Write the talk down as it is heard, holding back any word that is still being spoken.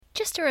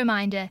Just a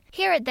reminder,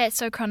 here at That's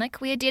So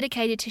Chronic, we are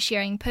dedicated to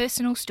sharing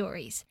personal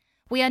stories.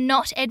 We are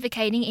not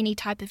advocating any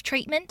type of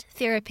treatment,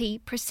 therapy,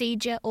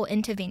 procedure, or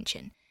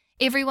intervention.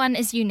 Everyone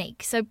is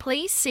unique, so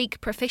please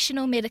seek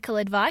professional medical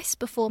advice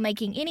before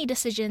making any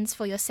decisions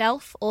for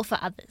yourself or for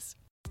others.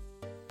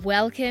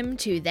 Welcome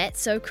to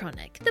That's So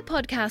Chronic, the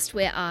podcast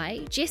where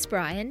I, Jess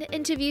Bryan,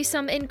 interview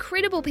some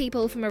incredible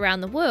people from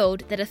around the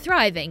world that are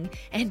thriving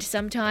and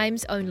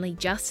sometimes only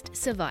just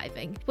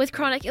surviving with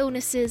chronic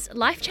illnesses,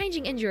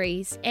 life-changing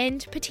injuries,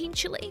 and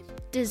potentially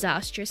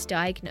disastrous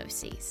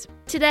diagnoses.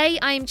 Today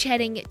I am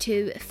chatting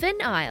to Finn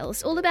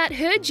Isles all about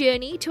her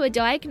journey to a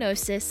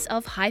diagnosis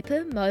of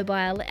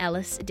hypermobile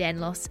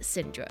Ehlers-Danlos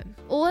syndrome,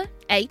 or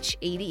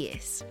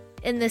HEDS.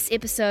 In this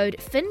episode,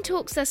 Finn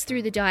talks us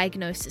through the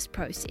diagnosis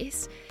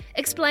process,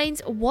 explains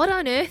what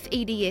on earth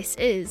EDS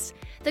is,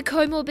 the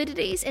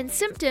comorbidities and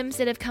symptoms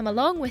that have come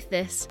along with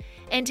this,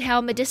 and how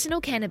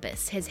medicinal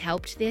cannabis has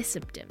helped their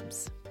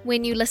symptoms.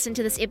 When you listen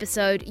to this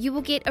episode, you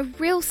will get a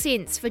real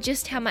sense for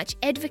just how much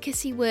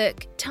advocacy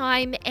work,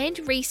 time,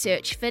 and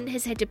research Finn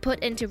has had to put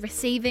into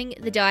receiving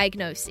the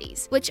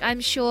diagnoses, which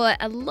I'm sure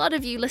a lot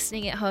of you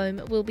listening at home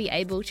will be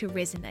able to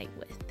resonate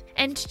with.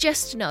 And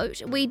just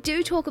note, we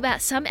do talk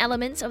about some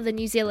elements of the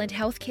New Zealand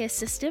healthcare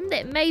system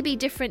that may be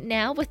different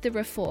now with the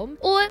reform,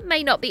 or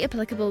may not be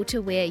applicable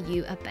to where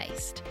you are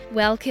based.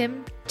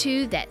 Welcome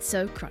to That's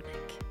So Chronic.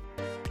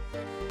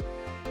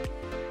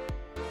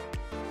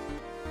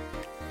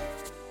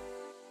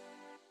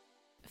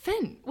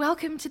 Finn,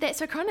 welcome to That's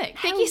So Chronic.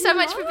 Thank you so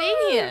much for being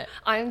here.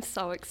 I am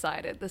so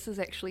excited. This is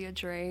actually a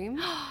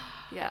dream.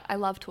 Yeah, I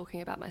love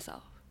talking about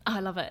myself. I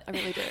love it. I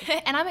really do.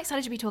 And I'm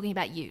excited to be talking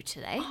about you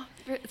today. Oh,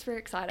 it's very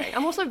exciting.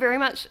 I'm also very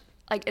much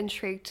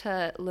intrigued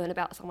to learn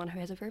about someone who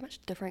has a very much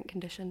different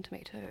condition to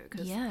me too.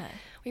 Because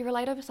we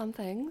relate over some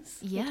things.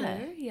 Yeah.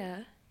 We do,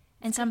 yeah.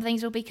 And some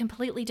things will be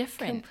completely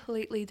different.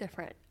 Completely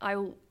different. I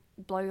will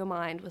blow your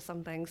mind with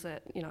some things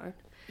that,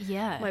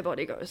 my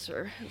body goes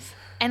through.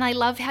 And I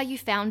love how you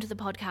found the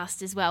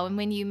podcast as well. And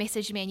when you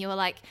messaged me and you were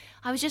like,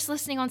 I was just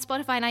listening on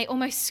Spotify and I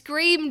almost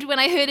screamed when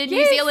I heard a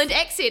New Zealand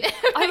accent.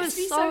 I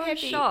was so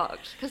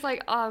shocked. Because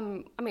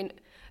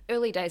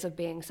early days of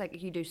being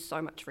sick, you do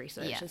so much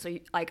research. Yeah. And so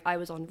I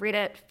was on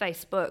Reddit,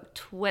 Facebook,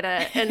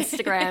 Twitter,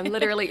 Instagram,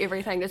 literally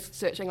everything, just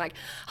searching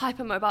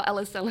hypermobile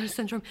Ehlers-Danlos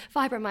syndrome,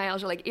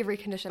 fibromyalgia, every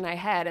condition I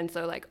had. And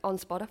so on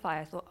Spotify,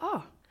 I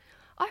thought,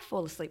 I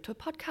fall asleep to a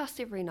podcast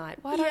every night.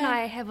 Why don't I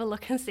have a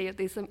look and see if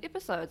there's some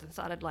episodes? And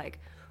started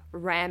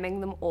ramming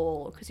them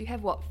all. Because you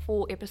have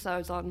 4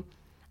 episodes on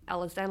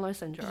Ehlers-Danlos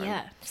syndrome.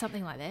 Yeah,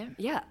 something like that.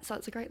 Yeah, so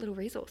it's a great little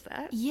resource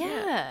there.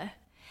 Yeah.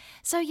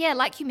 So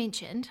like you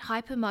mentioned,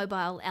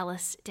 hypermobile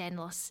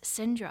Ehlers-Danlos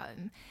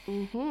syndrome.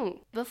 Mm-hmm.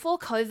 Before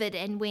COVID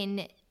and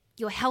when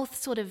your health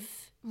sort of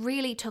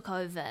really took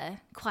over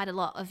quite a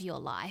lot of your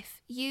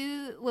life,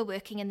 you were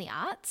working in the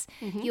arts.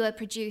 Mm-hmm. You were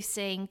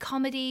producing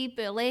comedy,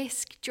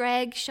 burlesque,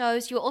 drag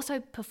shows. You were also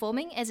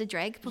performing as a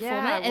drag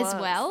performer as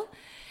well.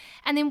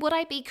 And then would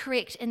I be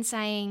correct in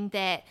saying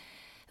that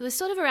it was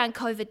sort of around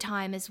COVID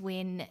time is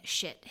when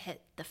shit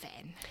hit the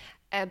fan?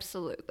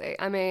 Absolutely.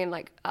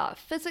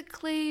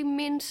 Physically,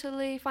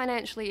 mentally,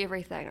 financially,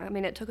 everything.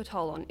 It took a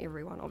toll on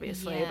everyone,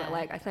 obviously, but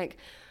I think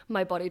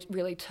my body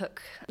really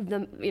took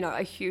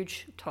a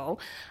huge toll.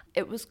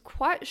 It was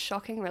quite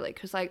shocking, really,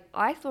 because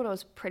I thought I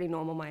was pretty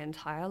normal my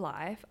entire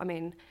life.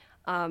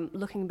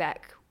 Looking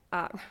back,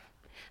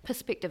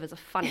 perspective is a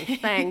funny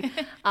thing.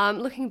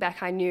 Looking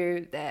back, I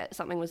knew that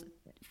something was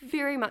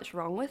very much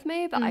wrong with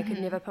me, but I could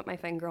never put my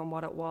finger on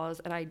what it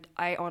was, and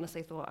I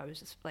honestly thought I was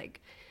just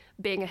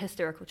being a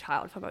hysterical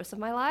child for most of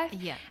my life.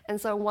 Yeah. And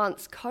so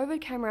once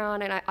COVID came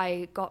around and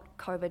I got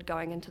COVID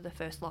going into the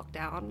first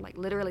lockdown,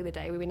 literally the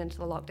day we went into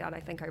the lockdown, I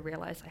think I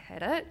realized I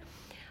had it.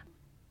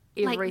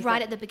 Everything.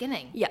 Right at the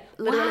beginning? Yeah.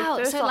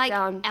 Literally first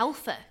lockdown.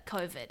 Alpha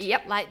COVID?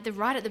 Yep.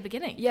 Right at the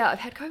beginning? Yeah, I've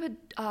had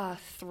COVID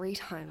 3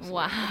 times.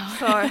 Wow.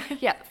 So,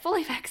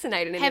 fully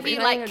vaccinated and Have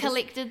everything. You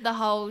collected the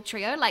whole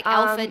trio?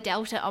 Alpha,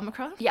 Delta,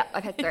 Omicron? Yeah,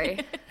 I've had 3.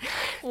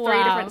 Wow.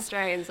 3 different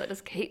strains that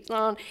just keeps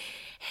on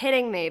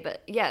hitting me.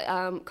 But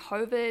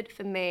COVID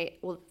for me,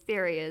 the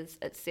theory is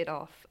it set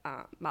off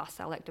mast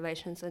cell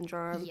activation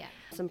syndrome,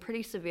 some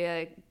pretty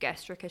severe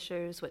gastric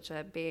issues which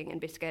are being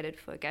investigated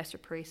for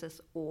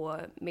gastroparesis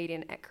or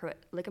median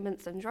accurate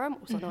ligament syndrome,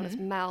 also known as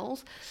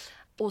MELS.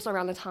 Also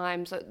around the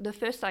time, so the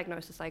first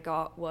diagnosis I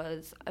got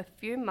was a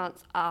few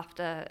months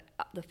after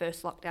the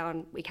first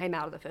lockdown. We came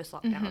out of the first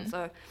lockdown.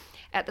 So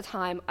at the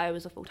time, I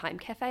was a full-time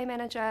cafe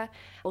manager,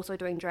 also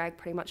doing drag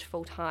pretty much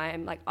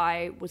full-time.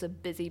 I was a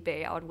busy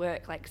bee. I would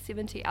work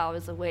 70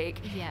 hours a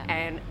week. Yeah.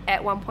 And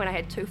at one point, I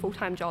had 2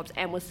 full-time jobs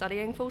and was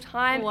studying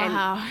full-time.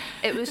 Wow. And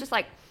it was just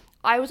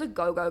I was a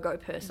go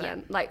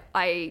person. Yeah.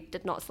 I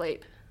did not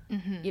sleep.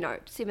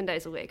 7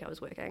 days a week I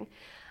was working.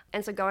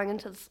 And so going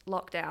into this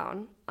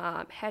lockdown,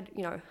 had,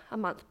 a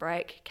month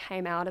break,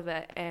 came out of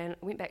it and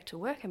went back to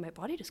work, and my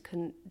body just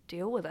couldn't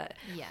deal with it.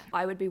 Yeah.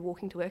 I would be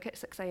walking to work at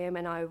 6 a.m.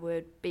 and I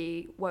would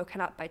be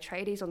woken up by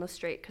tradies on the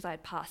street because I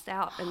had passed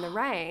out in the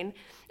rain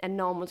and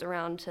no one was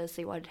around to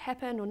see what had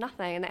happened or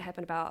nothing. And that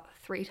happened about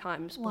 3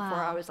 times before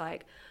I was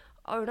like,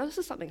 oh no, this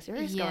is something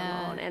serious going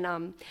on. And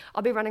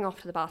I'll be running off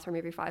to the bathroom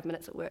every 5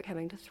 minutes at work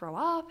having to throw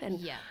up.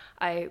 And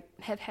I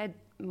have had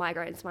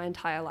migraines my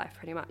entire life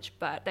pretty much,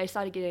 but they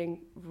started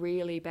getting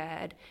really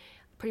bad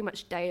pretty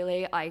much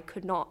daily. I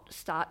could not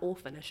start or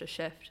finish a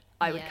shift.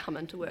 I would come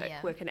into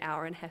work an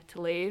hour and have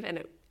to leave,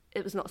 and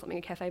it was not something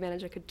a cafe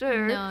manager could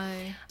do. No.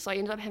 So I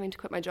ended up having to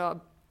quit my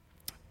job.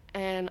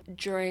 And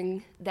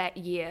during that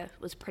year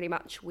was pretty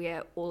much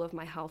where all of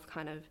my health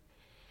kind of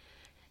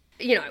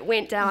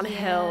went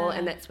downhill,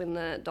 and that's when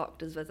the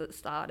doctor's visits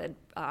started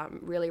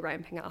really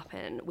ramping up,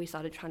 and we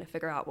started trying to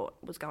figure out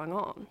what was going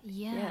on.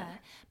 Yeah.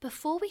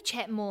 Before we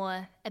chat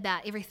more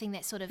about everything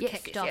that sort of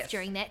kicked off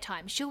during that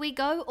time, shall we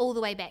go all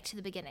the way back to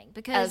the beginning?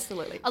 Because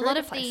absolutely. a lot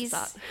of these,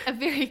 a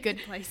very good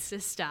place to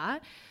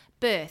start.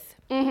 Birth.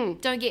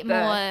 Mm-hmm. Don't get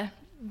more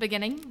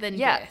beginning than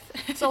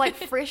birth. So like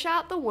fresh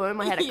out the womb,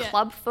 I had a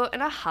club foot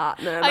and a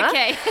heart murmur.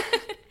 Okay.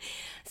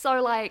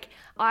 So like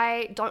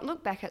I don't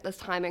look back at this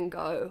time and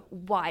go,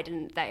 why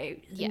didn't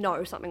they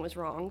know something was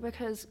wrong?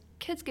 Because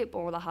kids get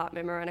born with a heart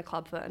murmur and a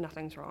club foot and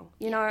nothing's wrong,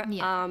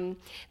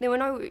 There were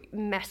no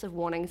massive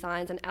warning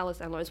signs, and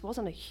Ehlers-Danlos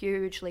wasn't a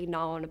hugely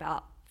known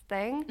about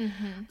thing.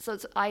 Mm-hmm. So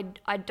I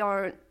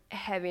don't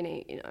have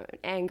any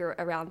anger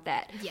around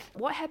that.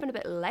 What happened a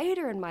bit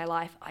later in my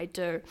life, I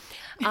do.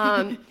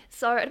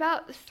 So at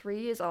about 3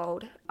 years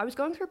old, I was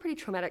going through a pretty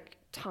traumatic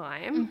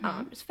time.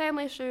 Just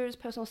family issues,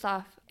 personal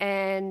stuff,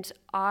 and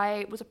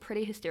I was a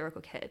pretty hysterical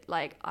kid.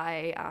 Like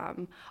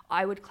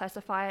I would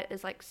classify it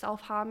as like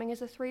self-harming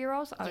as a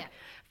 3-year-old. So I would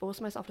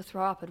force myself to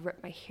throw up. I'd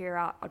rip my hair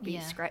out. I'd be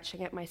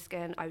scratching at my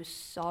skin. I was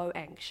so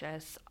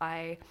anxious.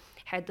 I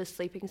had this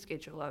sleeping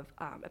schedule of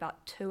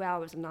about 2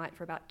 hours a night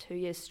for about 2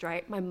 years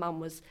straight. My mum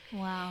was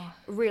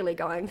really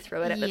going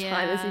through it at the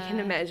time, as you can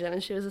imagine,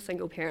 and she was a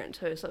single parent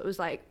too, so it was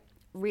like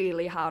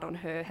really hard on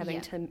her having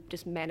to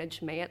just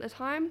manage me at the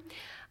time.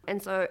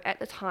 And so at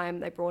the time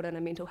they brought in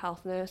a mental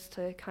health nurse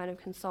to kind of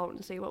consult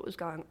and see what was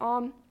going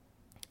on,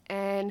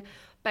 and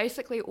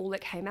basically all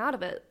that came out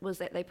of it was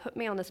that they put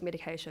me on this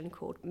medication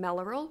called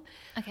Mellaril.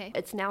 Okay.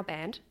 It's now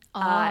banned.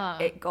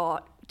 It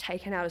got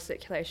taken out of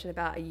circulation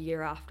about a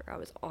year after I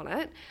was on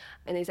it,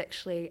 and there's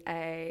actually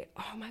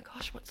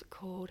what's it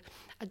called?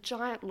 A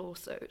giant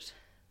lawsuit.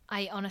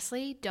 I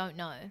honestly don't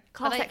know.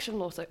 Class action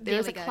lawsuit. There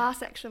is a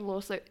class action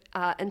lawsuit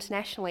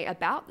internationally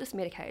about this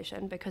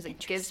medication because it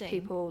gives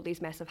people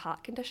these massive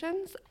heart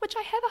conditions, which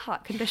I have a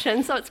heart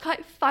condition, so it's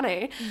quite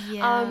funny.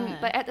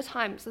 But at the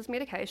time, so this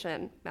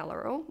medication,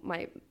 Mellaril,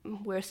 my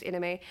worst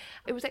enemy,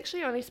 it was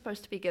actually only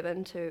supposed to be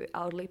given to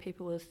elderly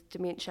people with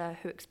dementia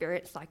who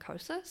experience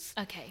psychosis.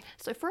 Okay.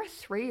 So for a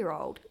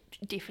 3-year-old,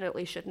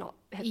 definitely should not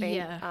have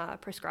been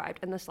prescribed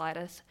in the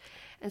slightest.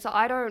 And so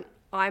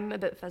I'm a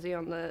bit fuzzy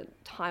on the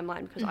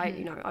timeline because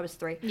I was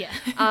 3. Yeah.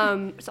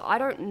 So I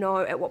don't know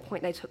at what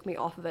point they took me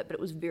off of it, but it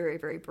was very,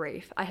 very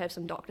brief. I have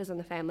some doctors in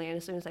the family, and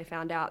as soon as they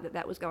found out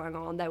that was going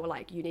on, they were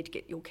like, you need to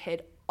get your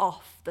kid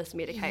off this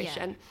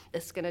medication.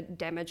 It's going to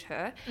damage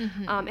her.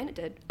 And it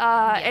did.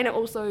 And it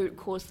also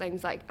caused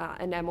things like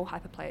enamel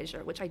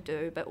hyperplasia, which I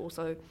do, but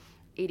also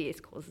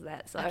EDS causes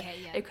that. So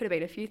it could have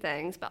been a few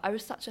things, but I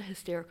was such a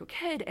hysterical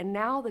kid. And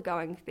now the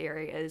going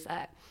theory is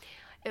that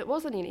it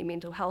wasn't any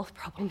mental health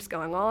problems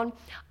going on.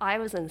 I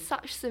was in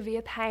such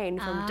severe pain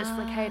from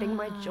dislocating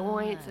my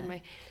joints and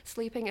my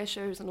sleeping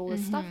issues and all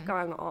this stuff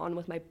going on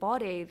with my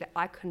body that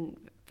I couldn't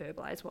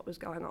verbalize what was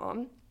going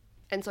on.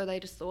 And so they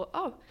just thought,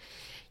 oh,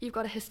 you've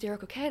got a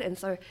hysterical kid. And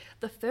so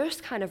the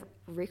first kind of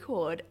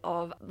record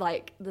of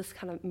like this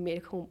kind of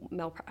medical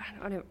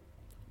malpractice,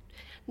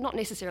 not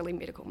necessarily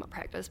medical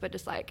malpractice, but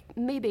just like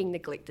me being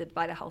neglected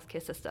by the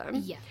healthcare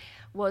system,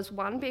 was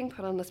one being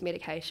put on this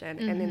medication,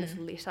 and then this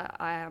letter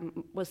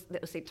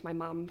that was sent to my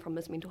mum from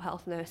this mental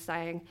health nurse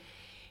saying,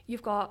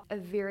 you've got a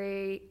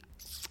very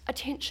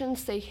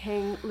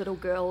attention-seeking little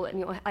girl in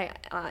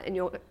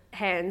your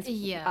hands.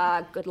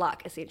 Good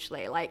luck,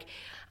 essentially. Like,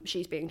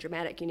 she's being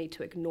dramatic. You need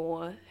to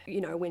ignore,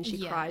 when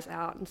she cries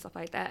out and stuff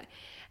like that.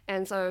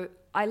 And so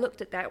I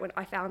looked at that when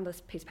I found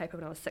this piece of paper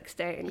when I was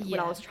 16, when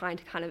I was trying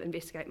to kind of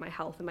investigate my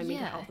health and my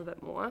mental health a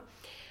bit more.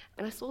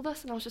 And I saw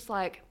this and I was just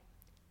like,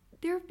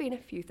 there have been a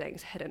few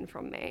things hidden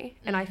from me,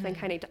 and I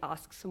think I need to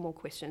ask some more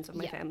questions of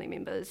my family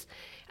members,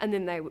 and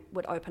then they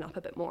would open up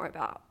a bit more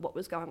about what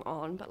was going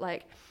on. But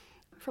like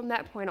from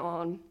that point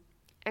on,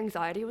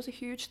 anxiety was a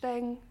huge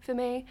thing for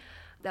me.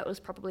 That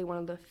was probably one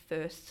of the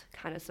first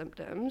kind of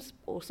symptoms.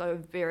 Also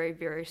very,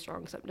 very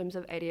strong symptoms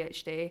of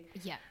ADHD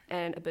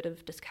and a bit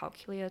of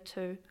dyscalculia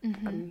too.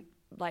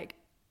 Like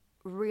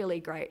really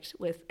great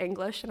with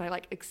English, and I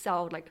like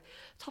excelled like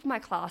top of my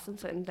class in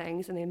certain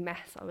things, and then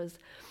maths I was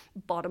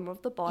bottom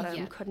of the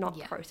bottom, could not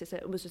process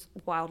it. It was just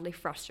wildly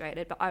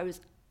frustrated, but I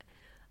was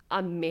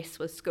a mess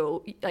with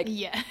school. Like,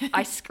 Yeah.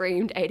 I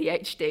screamed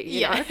ADHD,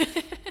 you Yeah.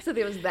 know? So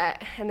there was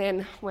that. And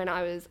then when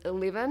I was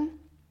 11,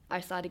 I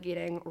started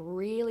getting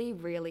really,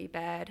 really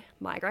bad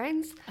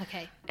migraines.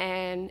 Okay.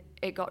 And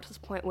it got to this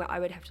point where I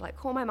would have to like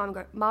call my mum and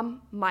go,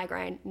 Mum,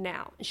 migraine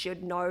now. And she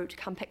would know to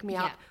come pick me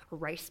up,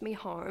 race me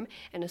home.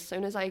 And as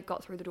soon as I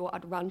got through the door,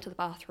 I'd run to the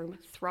bathroom,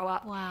 throw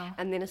up. Wow.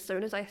 And then as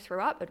soon as I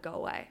threw up, it'd go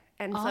away.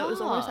 And so it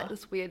was almost like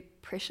this weird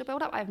pressure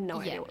buildup. I have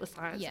no idea what the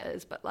science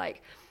is, but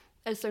like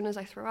as soon as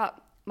I threw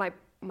up, my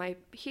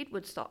head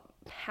would stop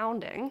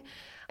pounding,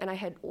 and I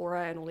had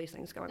aura and all these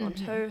things going on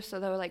too. So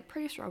they were like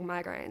pretty strong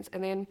migraines.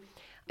 And then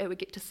it would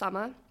get to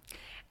summer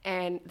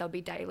and they'll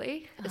be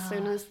daily. As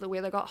soon as the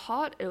weather got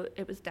hot,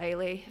 it was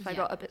daily. If I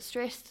got a bit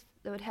stressed,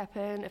 that would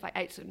happen. If I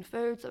ate certain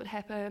foods, it would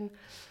happen.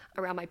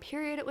 Around my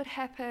period, it would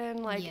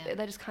happen. Like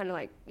they just kind of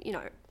like, you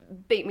know,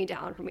 beat me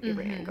down from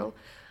every angle.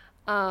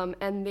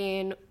 And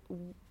then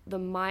the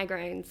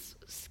migraines,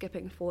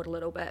 skipping forward a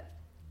little bit,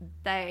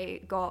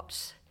 they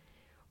got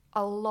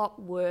a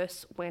lot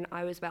worse when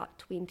I was about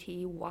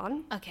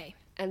 21. Okay.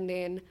 And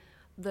then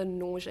the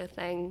nausea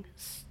thing,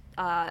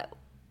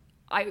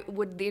 I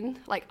would then,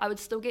 like, I would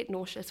still get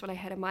nauseous when I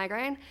had a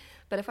migraine,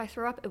 but if I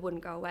threw up, it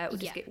wouldn't go away. It would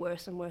just get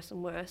worse and worse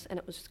and worse, and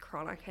it was just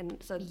chronic. And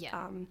so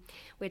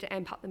we had to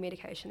amp up the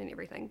medication and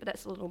everything, but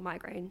that's a little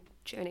migraine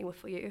journey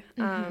for you.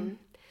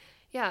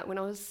 When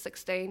I was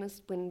 16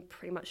 is when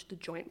pretty much the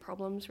joint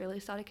problems really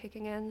started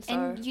kicking in. So.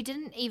 And you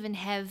didn't even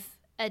have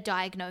a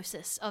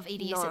diagnosis of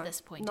EDS at this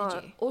point, did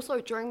you?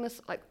 Also, during this,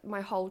 like,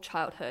 my whole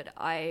childhood,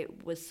 I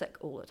was sick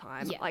all the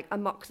time. Yeah. Like,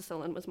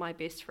 amoxicillin was my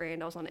best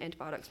friend. I was on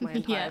antibiotics my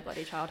entire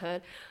bloody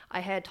childhood. I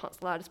had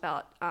tonsillitis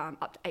about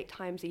up to 8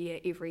 times a year,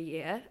 every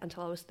year,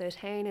 until I was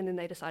 13, and then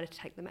they decided to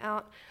take them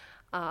out.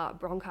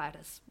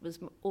 Bronchitis was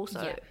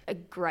also a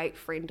great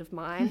friend of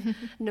mine.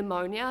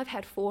 Pneumonia, I've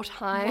had 4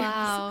 times.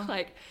 Wow.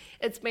 Like,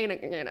 it's been,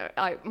 you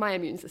know, my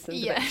immune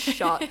system's a bit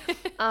shot.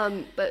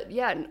 But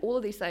yeah, and all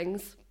of these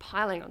things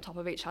piling on top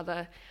of each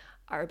other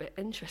are a bit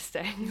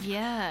interesting.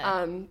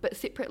 Yeah. But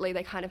separately,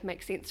 they kind of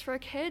make sense for a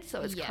kid,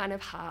 so it's kind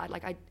of hard.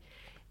 Like,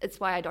 it's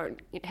why I don't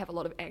have a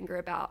lot of anger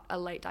about a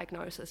late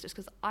diagnosis, just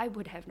because I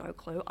would have no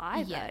clue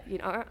either, you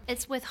know?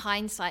 It's with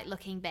hindsight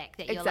looking back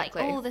that you're like,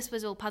 oh, this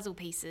was all puzzle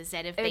pieces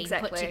that have been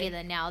put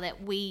together now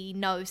that we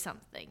know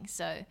something.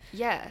 So,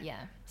 yeah.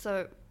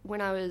 So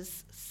when I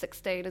was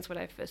 16 is when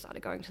I first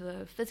started going to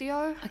the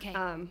physio. Okay.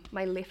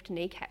 My left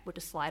kneecap would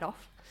just slide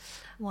off.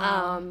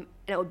 Wow. And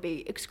it would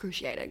be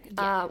excruciating.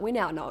 We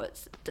now know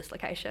it's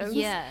dislocations.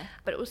 Yeah.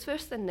 But it was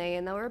first the knee,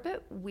 and they were a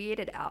bit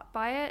weirded out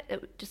by it.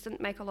 It just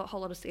didn't make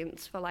whole lot of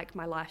sense for like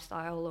my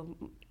lifestyle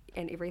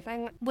and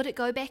everything. Would it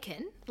go back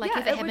in? Like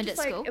if it happened at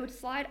school? It would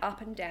slide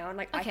up and down.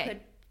 Like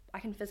I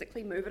can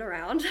physically move it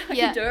around. I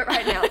Yeah. can do it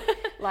right now.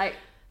 Like,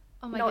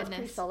 oh my no, goodness. it's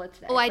pretty solid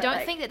today. Oh, I don't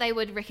like, think that they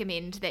would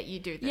recommend that you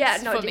do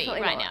this for me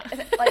right now.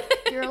 Like,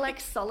 there are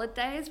like solid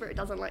days where it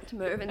doesn't like to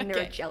move, and then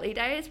there are jelly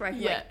days where I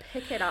can like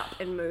pick it up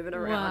and move it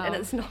around, and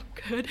it's not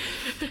good.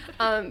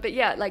 But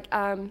yeah, like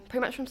pretty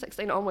much from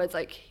 16 onwards,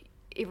 like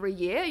every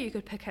year you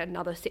could pick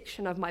another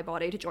section of my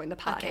body to join the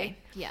party. Okay.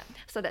 Yeah.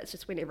 So that's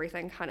just when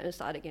everything kind of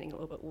started getting a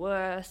little bit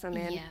worse, and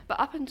then but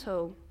up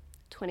until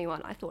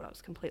 21, I thought I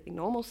was completely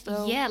normal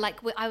still. Yeah, like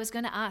I was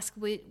going to ask,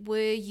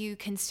 were you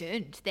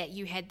concerned that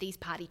you had these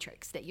party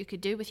tricks that you could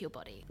do with your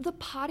body? The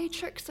party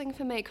tricks thing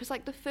for me, because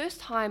like the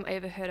first time I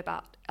ever heard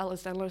about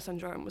Ehlers-Danlos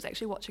syndrome was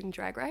actually watching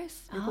Drag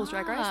Race, RuPaul's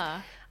Drag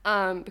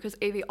Race, because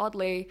Evie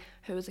Oddly,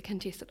 who was a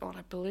contestant on,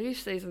 I believe,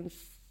 season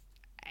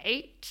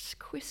 8 ?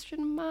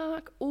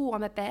 Oh,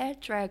 I'm a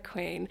bad drag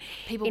queen.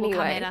 People will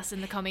come at us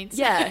in the comments.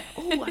 Yeah.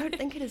 Oh, I don't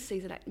think it is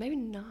season 8. Maybe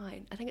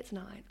 9. I think it's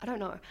 9. I don't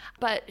know.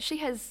 But she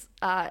has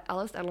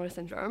Ehlers-Danlos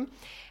syndrome,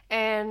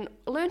 and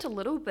learned a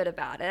little bit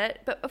about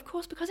it. But of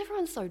course, because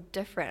everyone's so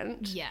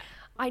different,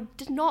 I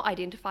did not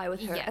identify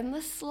with her in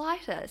the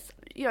slightest.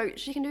 You know,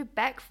 she can do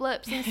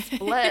backflips and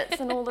splits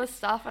and all this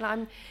stuff, and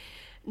I'm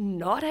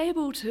not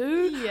able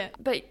to. Yeah.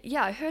 But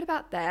yeah, I heard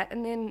about that,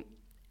 and then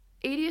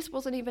EDS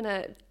wasn't even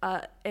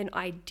an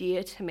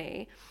idea to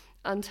me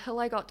until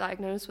I got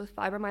diagnosed with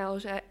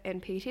fibromyalgia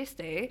and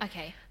PTSD.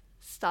 Okay.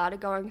 Started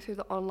going through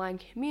the online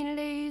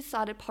communities,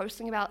 started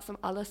posting about some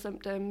other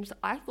symptoms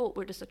I thought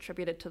were just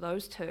attributed to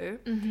those two.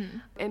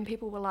 And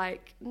people were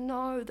like,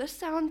 no, this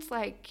sounds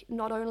like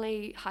not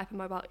only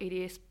hypermobile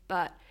EDS,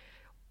 but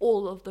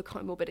all of the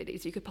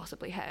comorbidities you could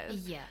possibly have.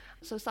 Yeah.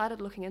 So I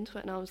started looking into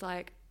it, and I was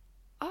like,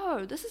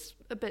 oh, this is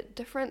a bit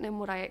different than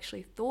what I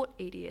actually thought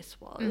EDS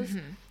was.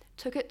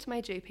 Took it to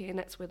my GP, and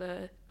that's where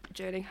the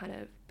journey kind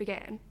of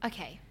began.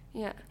 Okay.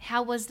 Yeah.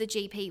 How was the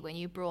GP when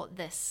you brought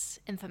this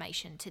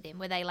information to them?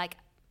 Were they like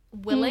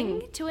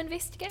willing to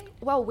investigate?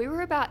 Well, we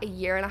were about 1.5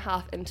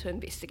 years into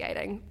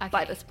investigating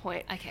by this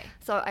point. Okay.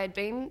 So I had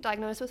been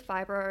diagnosed with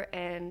fibro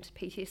and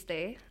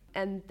PTSD,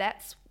 and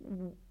that's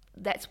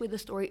where the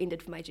story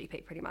ended for my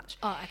GP pretty much.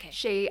 Oh, okay.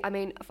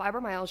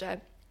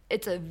 Fibromyalgia,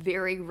 it's a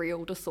very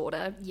real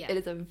disorder. Yeah. It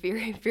is a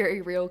very,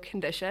 very real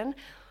condition.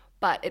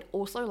 but it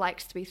also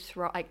likes to be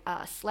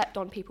slapped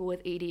on people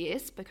with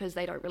EDS because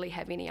they don't really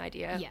have any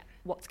idea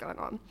what's going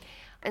on.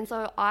 And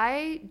so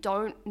I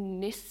don't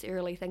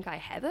necessarily think I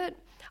have it.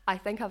 I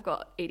think I've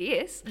got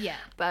EDS. Yeah.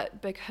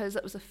 But because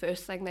it was the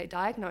first thing they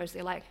diagnosed,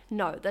 they're like,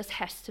 no, this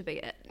has to be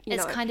it.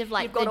 It's kind of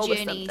like the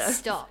journey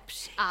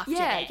stopped after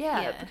that.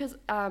 Yeah, because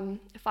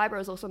fibro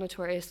is also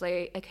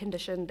notoriously a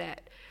condition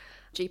that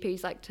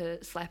GPs like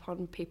to slap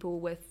on people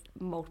with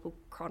multiple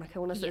chronic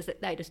illnesses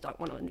that they just don't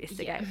want to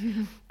investigate,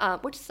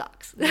 which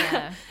sucks.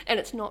 Yeah. And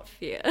it's not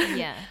fair.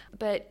 Yeah.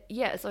 But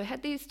yeah, so I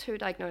had these 2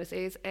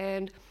 diagnoses,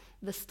 and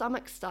the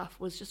stomach stuff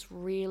was just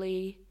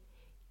really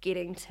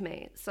getting to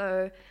me.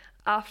 So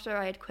after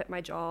I had quit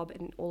my job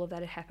and all of that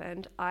had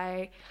happened,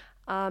 I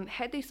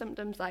had these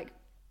symptoms like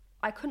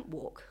I couldn't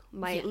walk.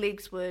 My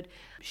legs would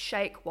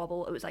shake,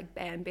 wobble. It was like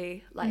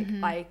Bambi. Like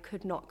I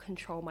could not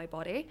control my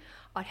body.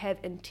 I'd have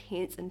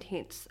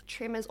intense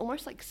tremors,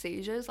 almost like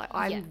seizures. Like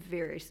I'm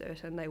very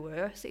certain they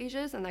were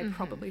seizures, and they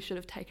probably should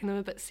have taken them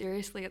a bit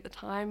seriously at the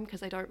time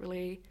because they don't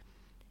really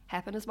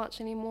happen as much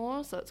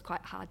anymore. So it's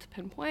quite hard to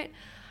pinpoint.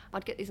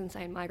 I'd get these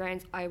insane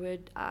migraines. I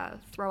would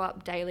throw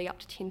up daily, up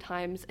to 10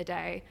 times a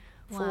day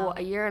for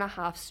a year and a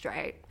half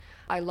straight.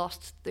 I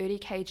lost 30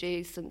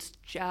 kgs since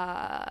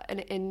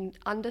in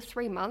under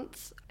 3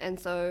 months, and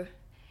so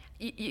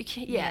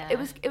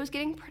it was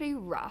getting pretty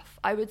rough.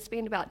 I would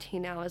spend about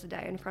 10 hours a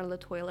day in front of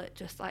the toilet,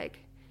 just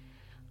like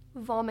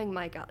vomiting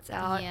my guts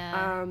out.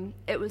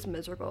 It was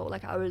miserable.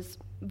 Like I was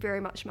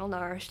very much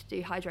malnourished,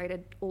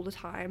 dehydrated all the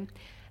time,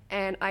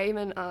 and I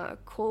even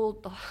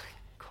called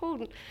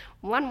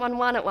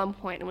 111 at one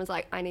point and was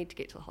like, I need to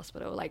get to the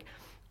hospital. Like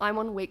I'm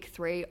on week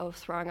 3 of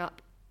throwing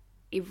up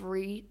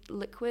every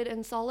liquid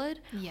and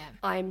solid.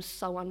 I'm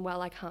so unwell,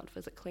 I can't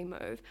physically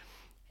move.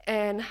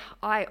 And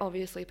I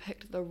obviously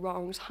picked the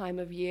wrong time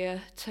of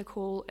year to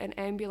call an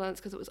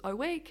ambulance because it was O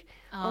week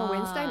on a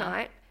Wednesday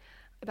night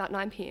about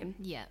 9 p.m.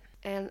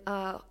 And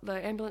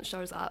the ambulance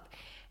shows up,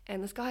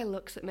 and this guy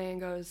looks at me and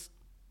goes,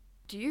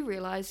 do you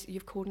realize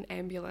you've called an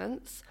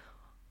ambulance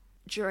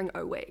during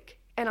O week?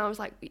 And I was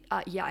like,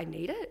 yeah, I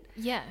need it.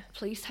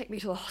 Please take me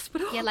to the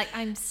hospital. Like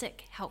I'm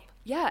sick, help.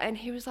 And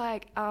he was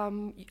like,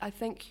 I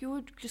think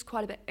you're just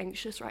quite a bit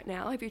anxious right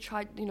now. Have you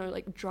tried,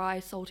 like dry,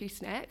 salty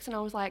snacks? And I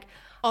was like,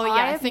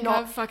 I think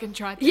I've fucking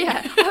tried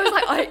that. I was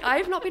like, I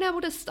have not been able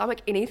to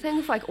stomach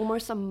anything for like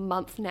almost a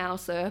month now,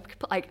 sir.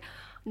 Like,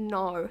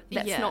 no,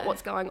 that's not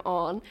what's going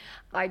on.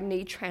 I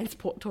need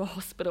transport to a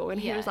hospital. And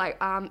he was like,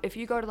 if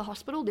you go to the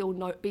hospital, there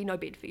will be no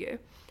bed for you.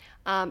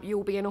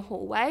 You'll be in a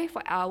hallway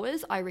for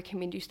hours. I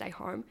recommend you stay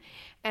home.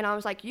 And I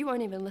was like, you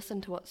won't even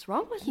listen to what's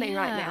wrong with me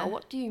right now.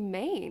 What do you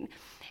mean?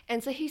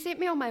 And so he sent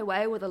me on my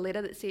way with a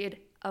letter that said,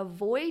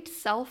 avoid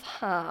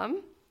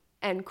self-harm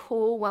and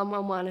call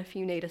 111 if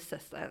you need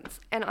assistance.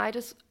 And I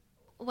just...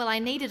 Well, I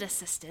needed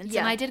assistance,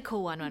 and I did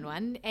call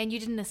 111, and you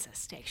didn't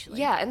assist,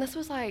 actually. And this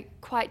was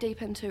like quite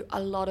deep into a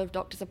lot of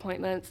doctor's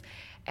appointments.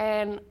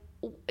 And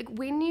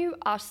when you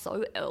are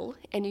so ill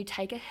and you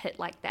take a hit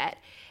like that,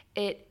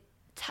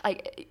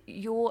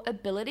 your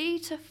ability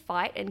to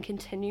fight and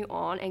continue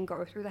on and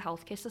go through the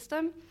healthcare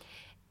system,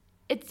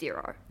 it's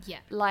zero.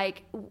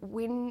 Like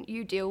when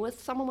you deal with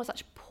someone with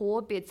such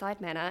poor bedside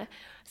manner,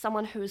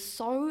 someone who is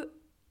so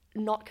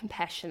not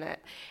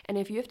compassionate, and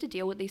if you have to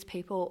deal with these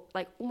people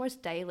like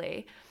almost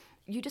daily,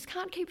 you just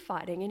can't keep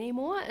fighting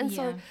anymore. And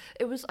so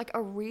it was like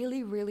a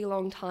really, really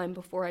long time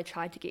before I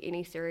tried to get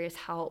any serious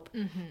help.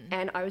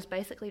 And I was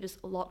basically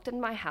just locked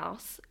in my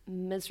house,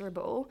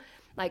 miserable,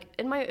 like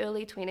in my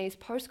early 20s,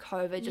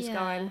 post-COVID, just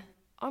going,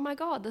 oh my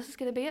God, this is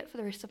going to be it for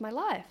the rest of my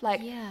life.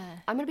 Like,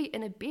 I'm going to be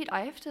in a bed.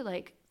 I have to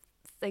like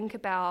think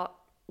about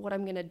what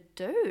I'm going to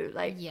do.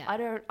 Like, I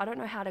don't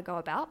know how to go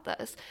about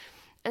this.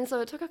 And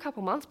so it took a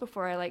couple months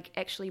before I like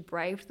actually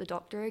braved the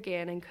doctor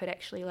again and could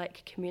actually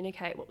like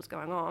communicate what was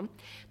going on.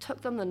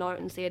 Took them the note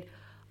and said,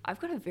 I've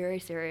got a very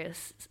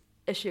serious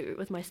issue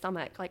with my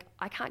stomach. Like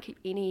I can't keep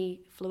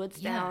any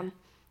fluids down,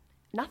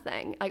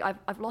 nothing. Like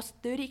I've lost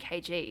 30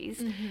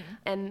 kgs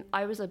and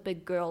I was a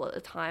big girl at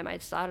the time.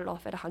 I'd started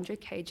off at 100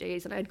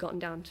 kgs and I'd gotten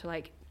down to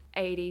like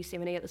 80,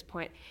 70 at this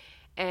point.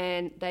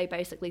 And they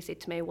basically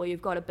said to me, well,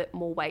 you've got a bit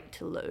more weight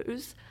to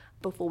lose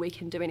before we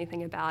can do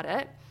anything about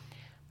it.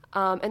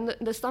 And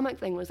the stomach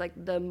thing was like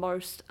the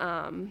most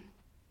kind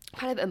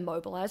of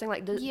immobilizing,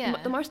 like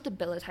the most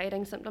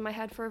debilitating symptom I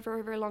had for a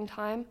very, very long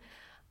time.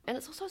 And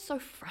it's also so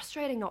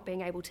frustrating not being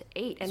able to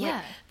eat. And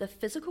like the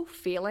physical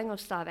feeling of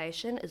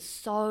starvation is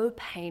so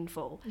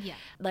painful.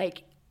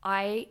 Like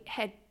I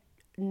had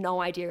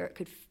no idea it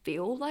could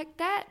feel like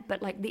that,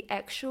 but like the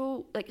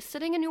actual, like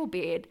sitting in your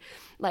bed,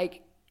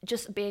 like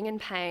just being in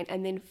pain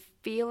and then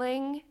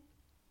feeling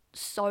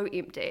so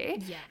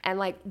empty and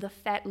like the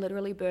fat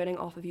literally burning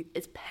off of you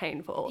is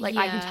painful. Like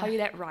I can tell you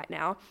that right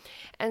now.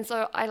 And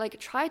so I like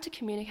tried to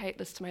communicate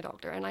this to my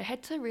doctor, and I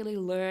had to really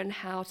learn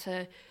how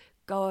to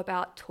go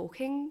about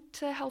talking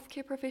to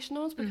healthcare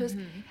professionals because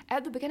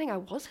at the beginning I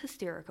was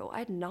hysterical. I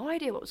had no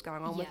idea what was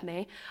going on with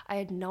me. I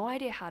had no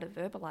idea how to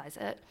verbalize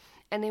it.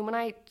 And then when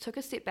I took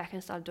a step back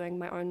and started doing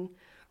my own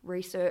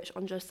research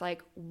on just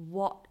like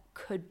what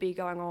could be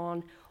going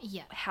on.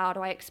 Yeah. How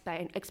do I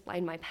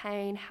explain my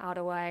pain? How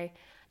do I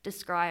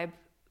describe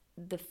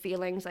the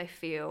feelings I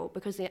feel?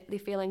 Because they're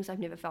feelings I've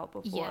never felt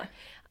before. Yeah.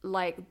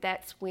 Like,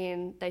 that's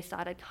when they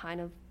started kind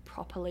of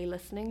properly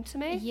listening to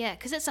me. Yeah,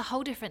 because it's a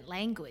whole different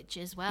language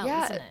as well,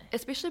 Yeah, isn't it?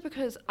 especially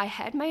because I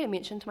had made a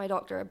mention to my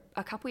doctor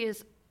a couple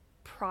years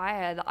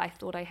prior that I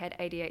thought I had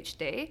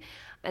ADHD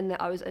and that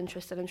I was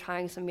interested in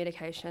trying some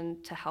medication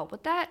to help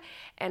with that.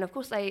 And of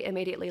course, they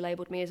immediately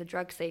labelled me as a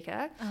drug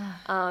seeker.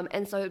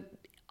 And so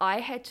I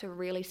had to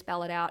really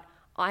spell it out.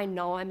 I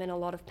know I'm in a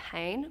lot of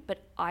pain,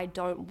 but I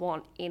don't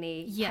want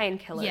any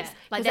painkillers. Yeah,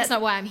 like that's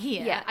not why I'm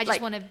here. Yeah, I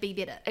just want to be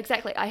better.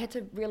 Exactly. I had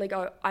to really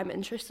go, I'm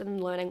interested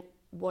in learning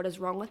what is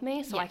wrong with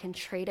me so I can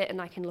treat it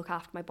and I can look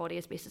after my body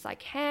as best as I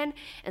can,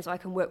 and so I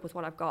can work with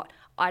what I've got.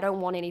 I don't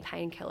want any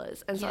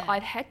painkillers. And so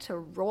I've had to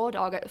raw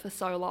dog it for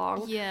so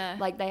long. Yeah.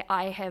 Like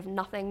I have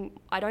nothing,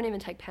 I don't even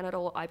take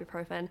Panadol or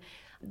ibuprofen.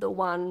 The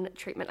one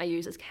treatment I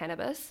use is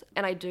cannabis,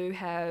 and I do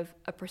have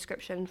a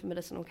prescription for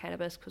medicinal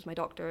cannabis because my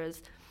doctor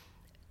is,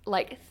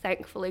 like,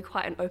 thankfully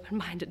quite an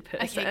open-minded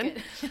person. Okay,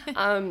 good.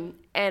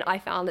 And I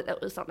found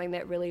that was something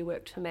that really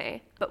worked for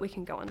me, but we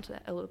can go into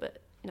that a little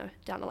bit,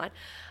 down the line.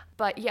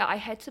 But yeah, I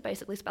had to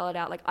basically spell it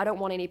out, like, I don't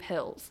want any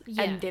pills.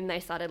 Yeah. And then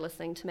they started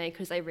listening to me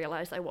because they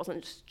realized I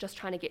wasn't just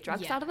trying to get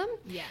drugs out of them.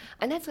 Yeah.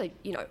 And that's a,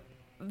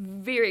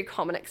 very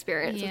common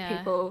experience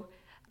for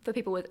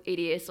people with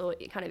EDS or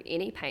kind of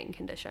any pain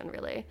condition,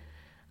 really,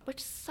 which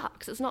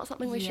sucks. It's not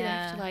something we should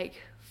have to, like,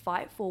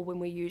 fight for when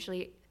we're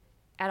usually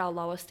at our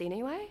lowest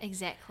anyway.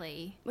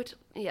 Exactly. Which,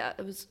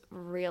 it was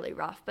really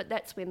rough. But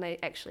that's when they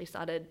actually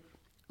started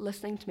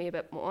listening to me a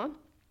bit more.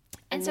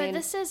 And so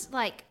this is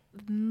like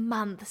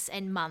months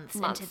and months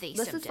into these symptoms.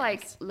 This is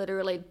like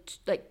literally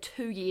like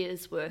 2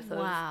 years worth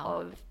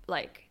of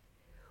like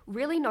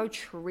really no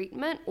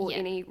treatment or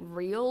any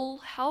real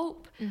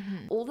help.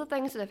 All the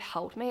things that have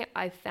helped me,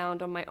 I've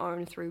found on my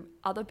own through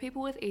other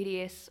people with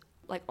EDS,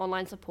 like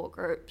online support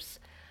groups,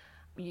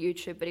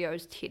 YouTube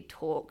videos, TED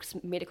Talks,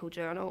 medical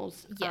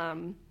journals,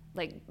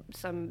 like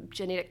some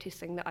genetic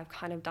testing that I've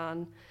kind of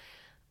done,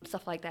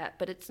 stuff like that.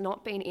 But it's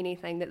not been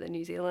anything that the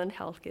New Zealand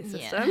healthcare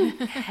system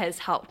has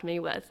helped me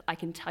with. I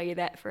can tell you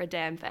that for a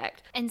damn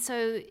fact. And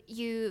so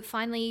you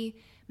finally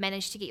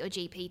managed to get your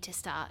GP to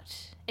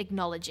start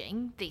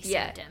acknowledging these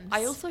symptoms.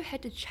 I also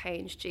had to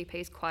change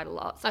GPs quite a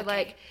lot. So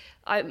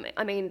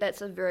I mean,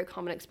 that's a very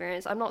common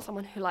experience. I'm not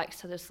someone who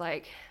likes to just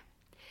like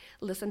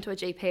listen to a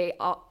GP,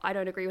 I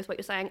don't agree with what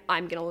you're saying,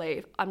 I'm going to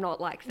leave. I'm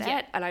not like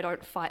that, and I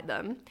don't fight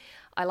them.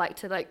 I like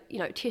to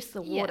test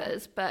the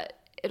waters, but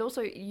it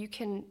also, you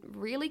can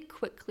really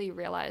quickly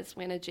realize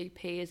when a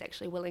GP is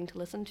actually willing to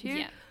listen to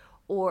you,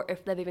 or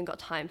if they've even got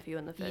time for you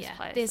in the first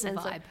place. There's a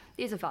vibe.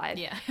 There's a vibe.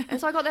 Yeah.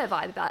 And so I got that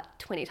vibe about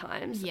 20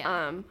 times.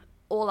 Yeah.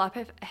 All up,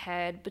 I've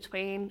had,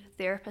 between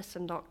therapists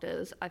and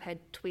doctors, I've had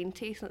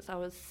 20 since I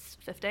was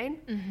 15.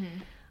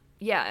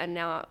 Yeah, and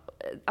now,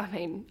 I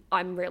mean,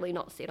 I'm really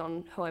not set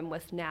on who I'm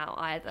with now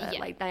either.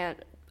 Like,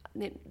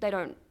 they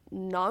don't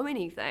know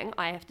anything.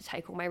 I have to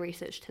take all my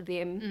research to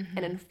them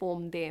and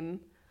inform them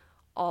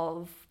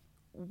of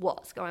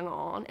what's going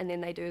on, and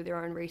then they do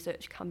their own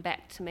research, come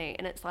back to me,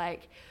 and it's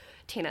like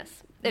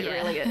tennis. It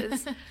really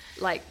is.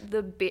 Like,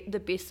 the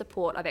best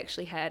support I've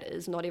actually had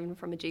is not even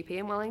from a GP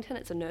in Wellington.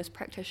 It's a nurse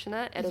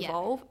practitioner at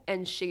Evolve,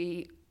 and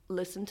she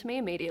listened to me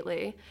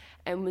immediately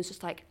and was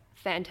just like,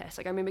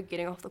 fantastic. I remember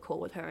getting off the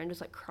call with her and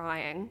just like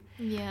crying.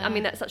 I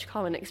mean, that's such a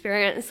common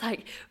experience,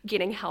 like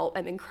getting help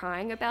and then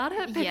crying about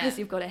it because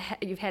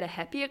you've had a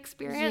happy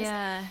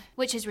experience.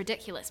 Which is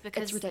ridiculous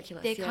because it's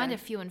ridiculous, they're kind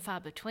of few and far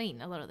between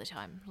a lot of the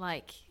time.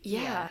 Like,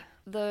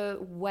 the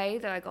way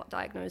that I got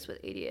diagnosed with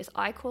EDS,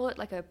 I call it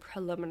like a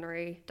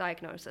preliminary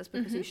diagnosis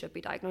because you should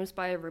be diagnosed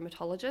by a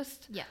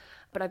rheumatologist.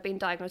 But I've been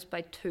diagnosed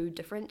by 2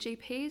 different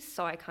GPs,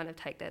 so I kind of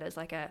take that as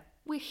like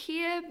we're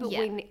here, but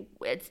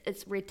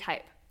it's red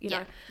tape. You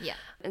know?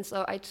 And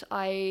so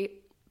I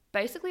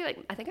basically, like,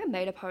 I think I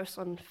made a post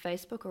on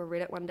Facebook or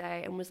Reddit one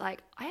day and was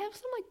like, I have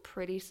some like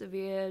pretty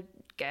severe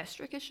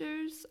gastric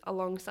issues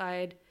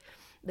alongside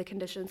the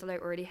conditions that I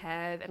already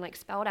have, and like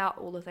spelled out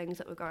all the things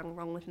that were going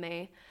wrong with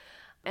me.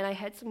 And I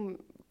had some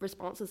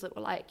responses that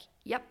were like,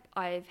 yep,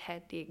 I've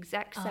had the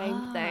exact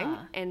same thing,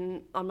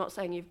 and I'm not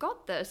saying you've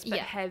got this, but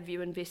have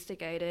you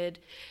investigated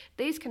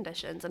these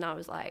conditions? And I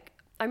was like,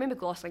 I remember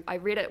glossing. I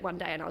read it one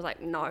day and I was like,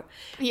 no.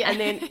 And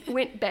then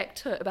went back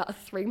to it about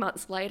 3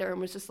 months later and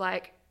was just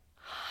like,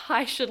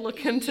 I should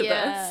look into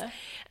this.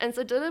 And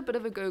so did a bit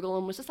of a Google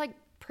and was just like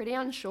pretty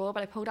unsure,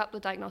 but I pulled up the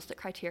diagnostic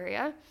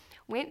criteria,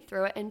 went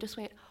through it and just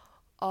went,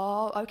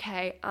 oh,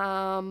 okay,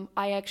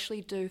 I actually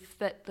do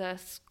fit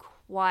this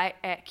quite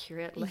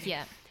accurately.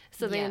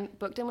 So then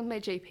booked in with my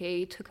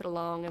GP, took it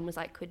along and was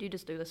like, could you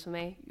just do this for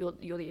me?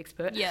 You're the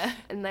expert.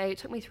 And they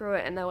took me through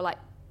it and they were like,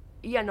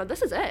 yeah, no,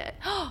 this is it.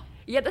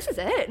 Yeah, this is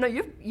it. No,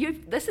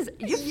 you've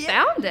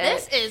found it.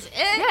 This is it.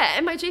 Yeah,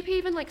 and my GP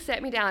even like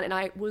sat me down and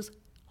I was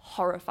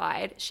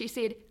horrified. She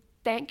said,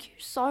 thank you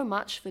so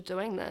much for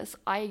doing this.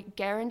 I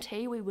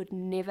guarantee we would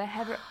never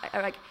have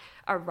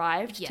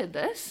arrived to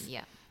this.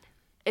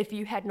 if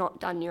you had not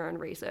done your own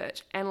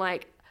research. And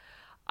like,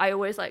 I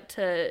always like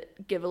to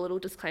give a little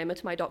disclaimer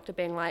to my doctor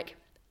being like,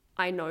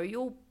 I know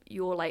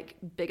your like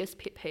biggest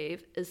pet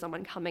peeve is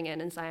someone coming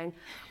in and saying,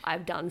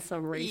 I've done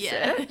some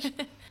research.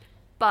 Yeah.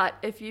 But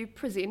if you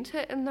present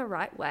it in the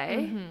right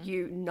way,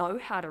 you know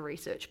how to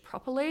research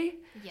properly.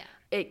 Yeah.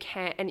 It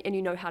can, and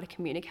you know how to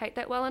communicate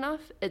that well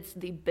enough. It's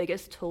the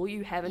biggest tool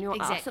you have in your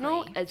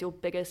arsenal as your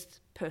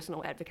biggest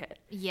personal advocate.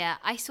 Yeah,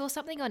 I saw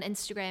something on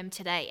Instagram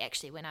today,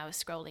 actually, when I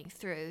was scrolling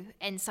through,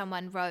 and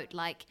someone wrote,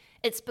 like,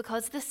 it's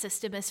because the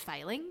system is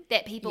failing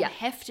that people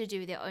have to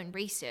do their own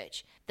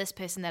research. This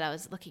person that I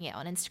was looking at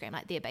on Instagram,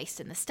 like, they're based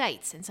in the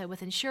States, and so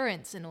with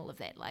insurance and all of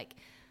that, like,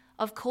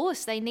 of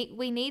course,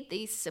 we need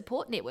these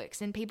support networks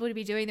and people to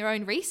be doing their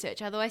own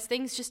research. Otherwise,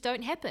 things just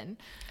don't happen.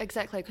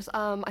 Exactly, because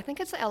I think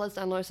it's the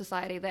Ehlers-Danlos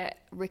Society that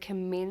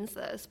recommends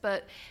this.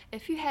 But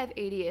if you have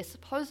EDS,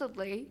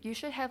 supposedly you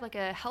should have like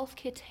a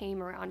healthcare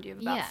team around you of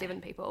about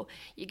 7 people.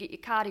 You get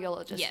your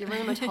cardiologist, your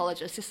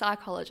rheumatologist, your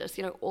psychologist,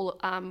 all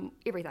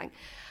everything.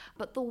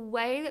 But the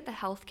way that the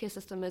healthcare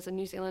system is in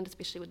New Zealand,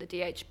 especially with the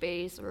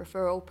DHBs, the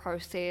referral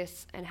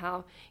process, and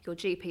how your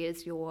GP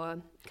is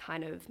your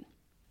kind of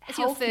it's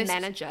health your first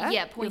manager,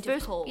 point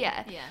of call.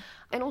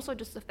 And also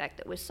just the fact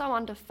that we're so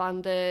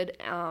underfunded,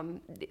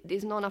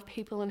 there's not enough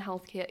people in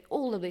healthcare,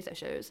 all of these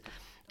issues.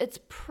 It's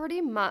pretty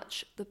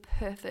much the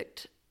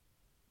perfect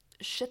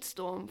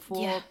shitstorm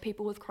for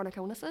people with chronic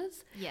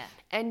illnesses.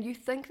 And you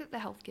think that the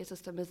healthcare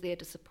system is there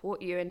to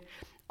support you. And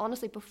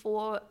honestly,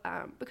 before,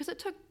 because it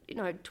took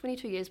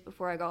 22 years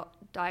before I got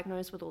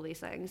diagnosed with all these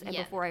things, and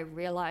before I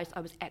realized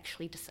I was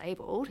actually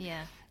disabled,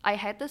 I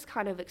had this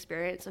kind of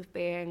experience of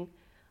being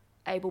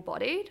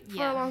able-bodied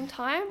for a long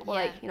time,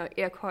 or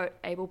air quote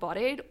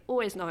able-bodied,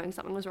 always knowing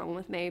something was wrong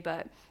with me,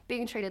 but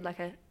being treated like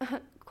a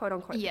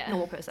quote-unquote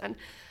normal person.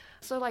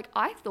 So like,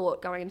 I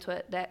thought going into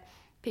it that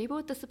people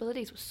with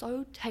disabilities were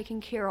so taken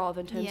care of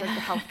in terms of the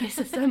healthcare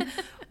system.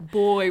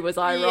 Boy, was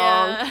I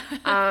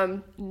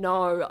wrong.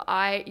 No,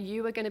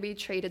 you are going to be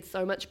treated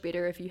so much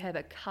better if you have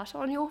a cut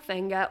on your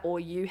finger or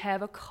you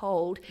have a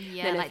cold.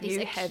 Than like these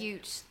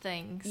acute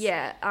things.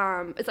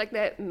 It's like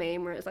that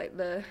meme where it's like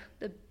the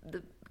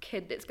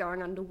kid that's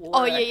going underwater.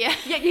 Oh yeah.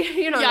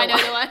 You know. I know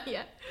the one.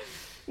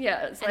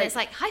 Yeah, it's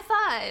like high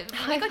five.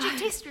 I got your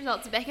test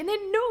results back and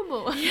they're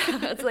normal.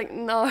 It's like,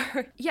 no.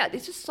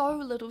 There's just so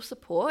little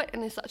support,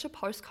 and there's such a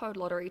postcode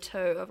lottery too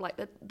of like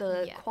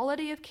the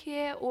quality of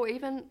care, or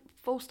even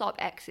full stop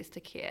access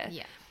to care.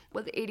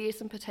 With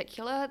EDS in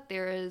particular,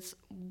 there is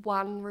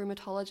one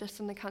rheumatologist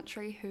in the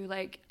country who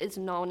is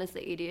known as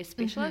the EDS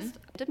specialist.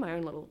 I did my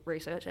own little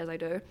research, as I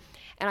do,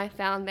 and I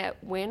found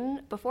that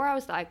before I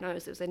was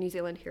diagnosed, there was a New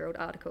Zealand Herald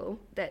article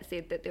that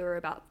said that there were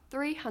about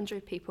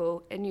 300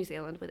 people in New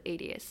Zealand with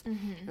EDS.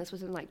 And this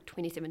was in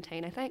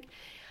 2017, I think.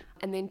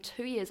 And then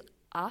 2 years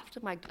after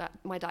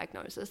my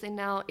diagnosis, they're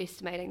now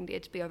estimating there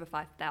to be over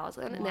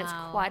 5,000, and that's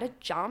quite a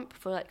jump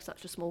for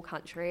such a small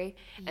country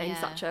and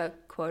such a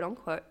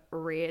quote-unquote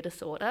rare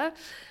disorder.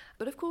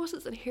 But of course,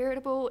 it's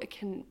inheritable. It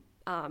can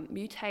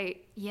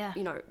mutate.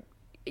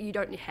 You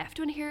don't have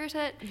to inherit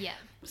it.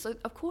 So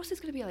of course, there's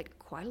going to be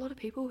quite a lot of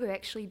people who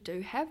actually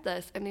do have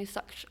this, and there's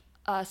such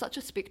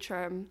a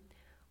spectrum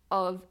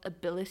of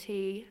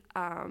ability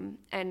and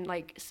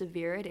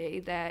severity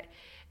that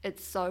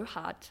it's so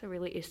hard to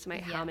really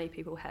estimate how many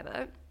people have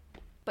it.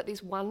 But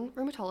there's one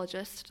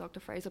rheumatologist, Dr.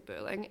 Fraser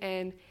Burling,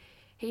 and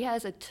he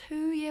has a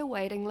 2-year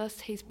waiting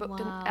list. He's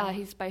booked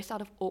he's based out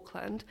of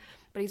Auckland,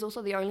 but he's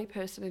also the only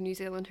person in New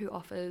Zealand who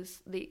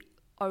offers the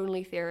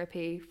only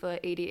therapy for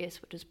EDS,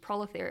 which is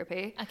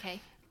prolotherapy.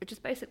 Which is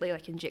basically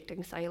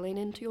injecting saline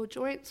into your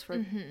joints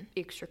for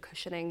extra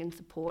cushioning and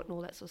support and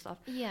all that sort of stuff.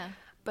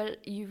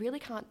 But you really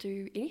can't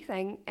do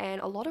anything,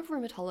 and a lot of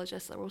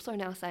rheumatologists are also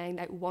now saying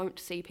they won't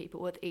see people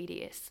with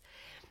EDS,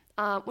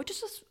 which is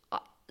just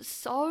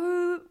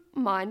so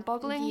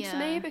mind-boggling to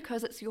me,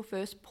 because it's your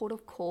first port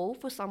of call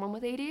for someone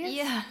with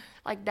EDS.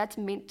 That's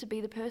meant to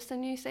be the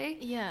person you see.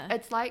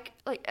 It's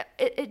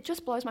it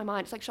just blows my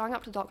mind. It's like showing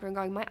up to the doctor and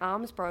going, my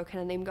arm's broken,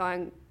 and them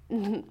going,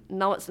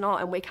 no, it's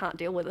not, and we can't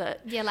deal with it.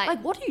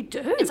 What do you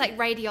do? It's like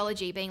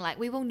radiology being like,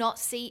 we will not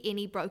see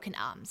any broken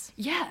arms.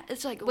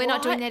 It's like, we're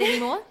not doing that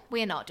anymore.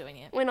 We're not doing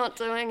it. We're not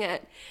doing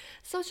it.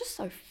 So it's just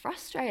so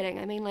frustrating.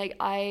 I mean,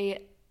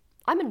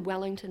 I'm in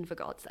Wellington, for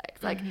God's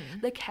sake,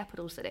 the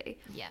capital city.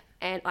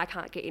 And I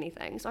can't get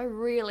anything. So I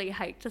really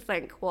hate to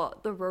think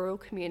what the rural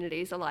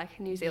communities are like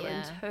in New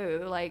Zealand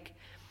too.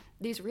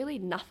 There's really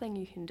nothing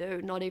you can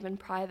do, not even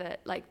private.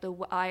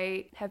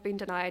 I have been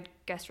denied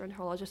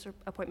gastroenterologist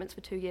appointments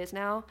for 2 years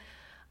now.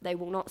 They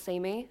will not see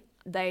me.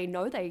 They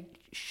know they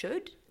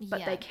should,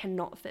 but they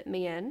cannot fit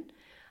me in,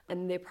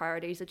 and their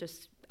priorities are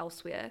just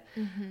elsewhere.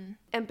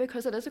 And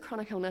because it is a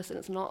chronic illness and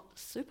it's not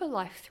super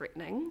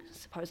life-threatening,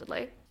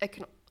 supposedly, it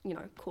can,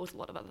 cause a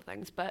lot of other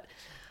things, but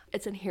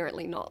it's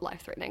inherently not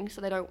life-threatening,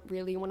 so they don't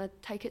really want to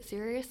take it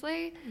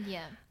seriously.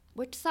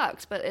 Which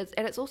sucks, but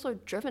it's also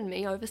driven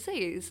me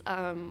overseas.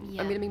 I'm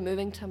going to be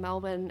moving to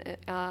Melbourne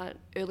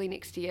early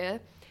next year,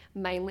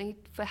 mainly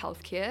for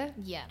healthcare,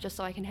 just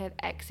so I can have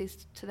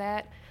access to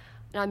that.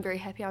 And I'm very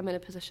happy I'm in a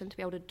position to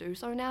be able to do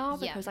so now,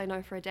 because I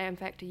know for a damn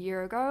fact a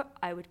year ago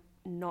I would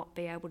not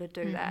be able to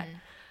do that.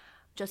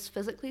 Just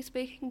physically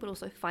speaking, but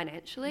also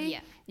financially.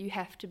 You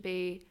have to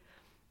be...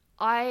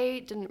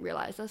 I didn't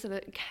realise this, and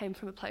it came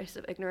from a place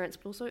of ignorance,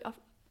 but also, of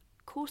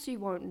course, you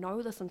won't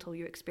know this until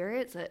you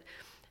experience it,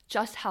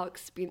 just how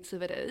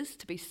expensive it is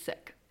to be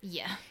sick.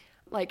 Yeah.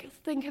 Like,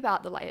 think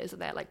about the layers of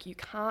that. Like, you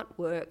can't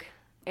work,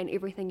 and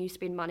everything you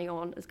spend money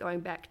on is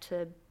going back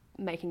to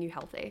making you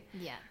healthy.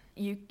 Yeah.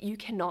 You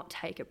cannot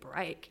take a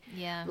break.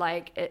 Yeah.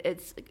 Like,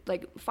 it's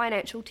like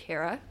financial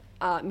terror,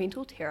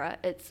 mental terror.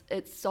 It's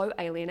so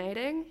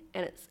alienating,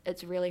 and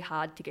it's really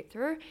hard to get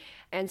through.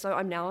 And so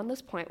I'm now on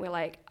this point where,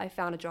 like, I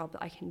found a job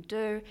that I can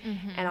do,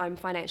 and I'm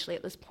financially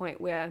at this point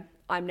where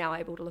I'm now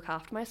able to look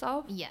after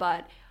myself. Yeah.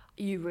 But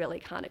you really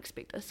can't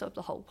expect this of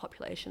the whole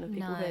population of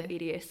people who have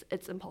EDS.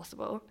 It's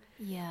impossible.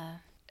 Yeah.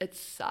 It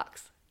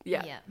sucks.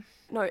 Yeah.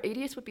 No,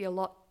 EDS would be a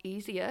lot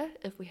easier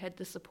if we had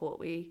the support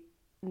we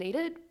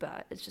needed,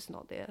 but it's just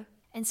not there.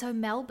 And so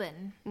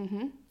Melbourne,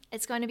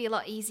 it's going to be a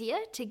lot easier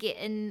to get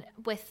in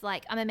with,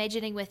 like, I'm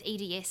imagining with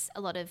EDS,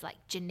 a lot of, like,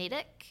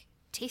 genetic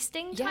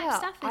testing type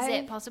stuff. Is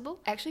that possible?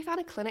 I actually found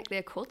a clinic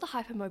there called the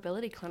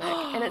Hypermobility Clinic,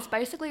 and it's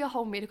basically a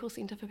whole medical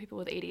centre for people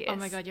with EDS. Oh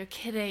my God, you're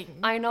kidding.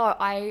 I know.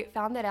 I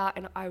found that out,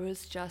 and I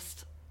was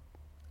just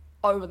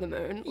over the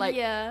moon. Like,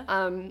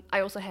 I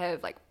also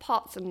have, like,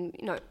 POTS and,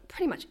 you know,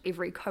 pretty much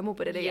every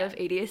comorbidity of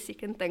EDS you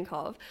can think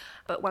of.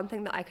 But one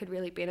thing that I could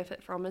really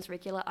benefit from is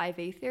regular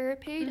IV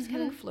therapy, just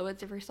getting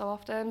fluids every so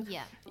often.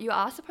 Yeah. You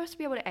are supposed to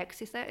be able to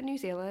access that in New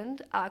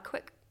Zealand.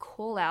 Quick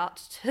call out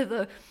to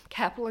the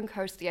Capel and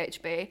Coast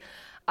DHB.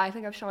 I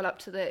think I've shown up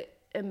to the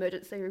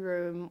emergency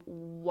room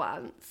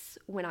once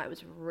when I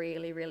was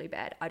really, really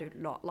bad. I do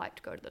not like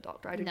to go to the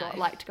doctor. I do not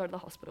like to go to the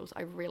hospitals.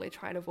 I really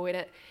try and avoid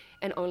it,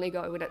 and only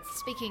go when it's...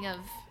 Speaking of...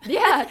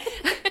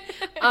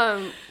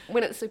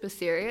 when it's super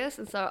serious.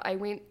 And so I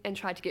went and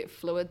tried to get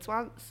fluids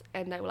once,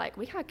 and they were like,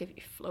 we can't give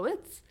you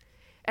fluids.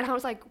 And I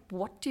was like,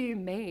 what do you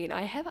mean?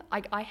 I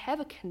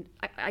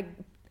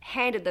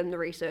handed them the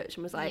research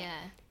and was like,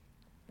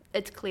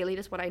 it's clearly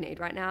just what I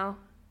need right now.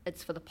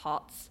 It's for the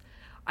POTS.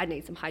 I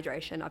need some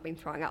hydration. I've been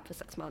throwing up for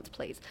 6 months,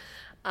 please.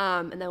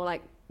 And they were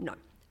like, no.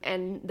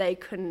 And they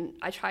couldn't...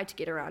 I tried to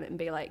get around it and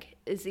be like,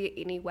 is there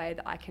any way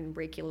that I can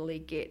regularly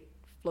get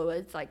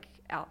fluids, like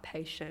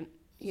outpatient,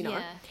 you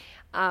know?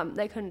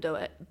 They couldn't do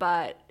it.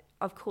 But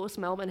of course,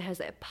 Melbourne has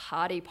that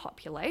party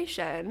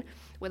population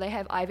where they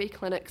have IV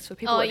clinics for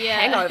people with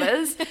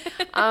hangovers.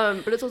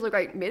 But it's also a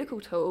great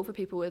medical tool for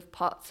people with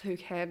POTS who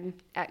can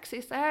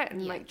access that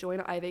and like join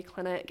an IV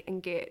clinic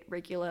and get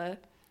regular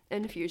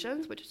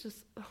infusions, which is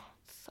just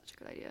such a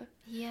good idea.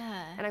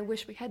 Yeah. And I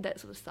wish we had that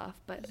sort of stuff,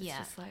 but it's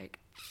just like,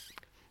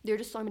 there are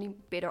just so many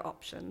better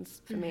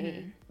options for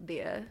me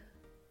there.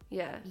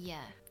 Yeah.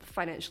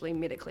 Financially,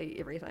 medically,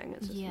 everything.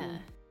 It's just,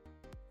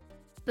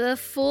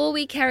 Before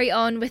we carry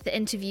on with the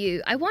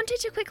interview, I wanted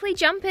to quickly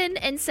jump in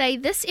and say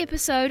this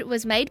episode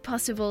was made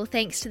possible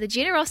thanks to the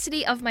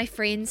generosity of my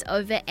friends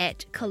over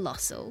at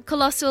Colossal.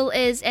 Colossal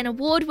is an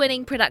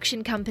award-winning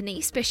production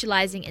company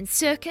specialising in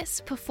circus,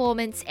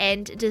 performance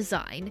and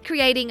design,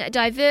 creating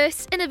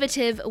diverse,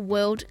 innovative,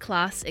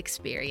 world-class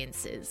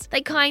experiences.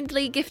 They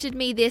kindly gifted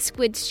me their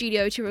Squid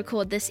studio to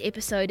record this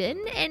episode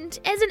in, and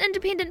as an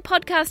independent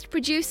podcast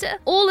producer,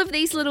 all of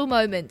these little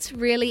moments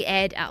really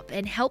add up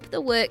and help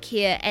the work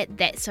here at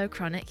That's So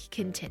Chronic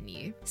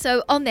continue.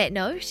 So on that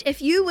note,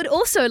 if you would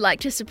also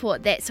like to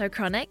support That's So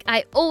Chronic,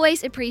 I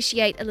always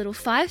appreciate a little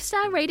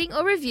 5-star rating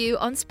or review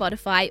on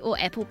Spotify or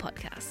Apple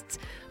Podcasts.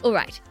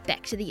 Alright,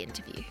 back to the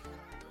interview.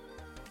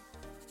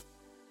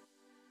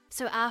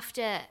 So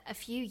after a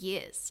few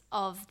years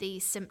of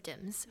these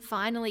symptoms,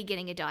 finally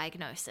getting a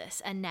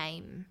diagnosis, a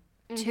name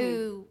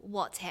to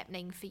what's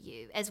happening for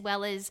you, as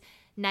well as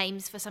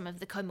names for some of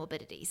the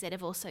comorbidities that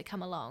have also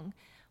come along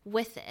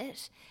with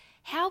it,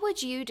 how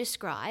would you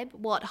describe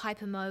what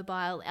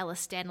hypermobile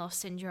Ehlers-Danlos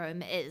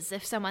syndrome is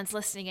if someone's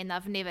listening and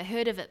they've never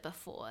heard of it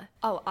before?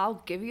 Oh,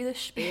 I'll give you the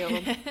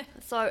spiel.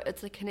 So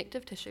it's a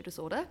connective tissue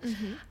disorder,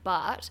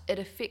 but it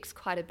affects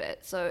quite a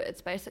bit. So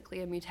it's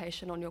basically a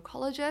mutation on your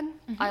collagen.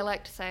 I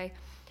like to say,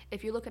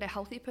 if you look at a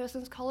healthy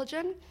person's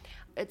collagen,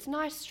 it's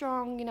nice,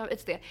 strong, you know,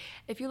 it's there.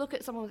 If you look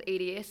at someone with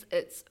EDS,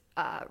 it's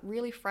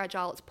really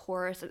fragile, it's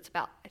porous, and it's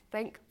about, I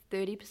think,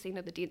 30%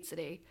 of the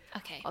density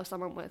of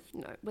someone with,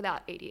 you know,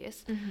 without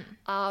EDS.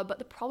 But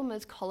the problem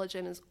is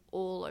collagen is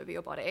all over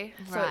your body.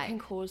 So it can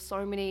cause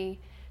so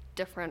many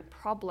different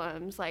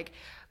problems, like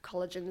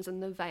collagen's in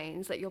the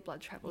veins that your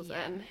blood travels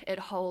in. It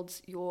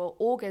holds your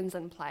organs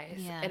in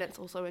place, and it's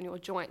also in your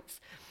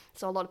joints.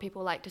 So a lot of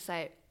people like to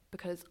say,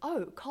 because,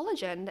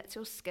 collagen, that's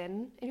your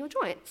skin and your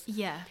joints.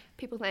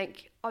 People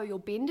think, you're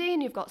bendy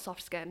and you've got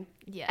soft skin.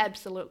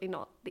 Absolutely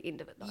not the end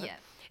of it, though.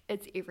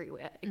 It's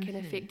everywhere. It can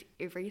affect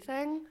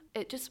everything.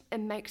 It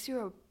makes you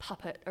a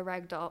puppet, a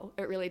rag doll.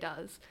 It really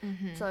does.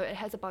 So it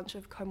has a bunch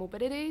of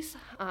comorbidities.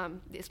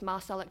 There's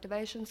mast cell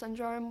activation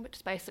syndrome, which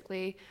is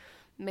basically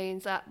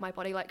means that my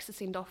body likes to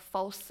send off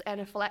false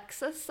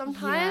anaphylaxis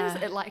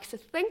sometimes. It likes to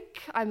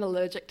think I'm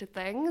allergic to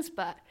things,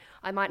 but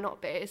I might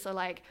not be. So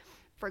like,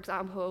 for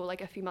example,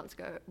 like a few months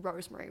ago,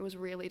 rosemary was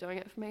really doing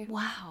it for me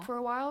for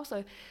a while.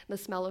 So the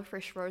smell of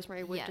fresh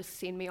rosemary would just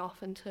send me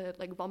off into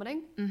like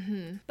vomiting.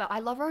 But I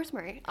love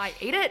rosemary. I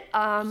eat it.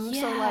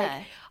 So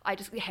like I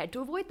just had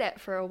to avoid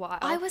that for a while.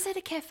 I was at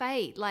a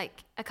cafe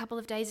like a couple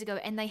of days ago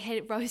and they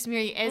had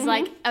rosemary as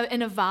like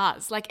in a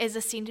vase, like as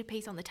a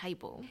centerpiece on the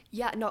table.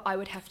 Yeah, no, I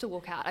would have to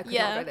walk out. I could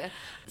not go there.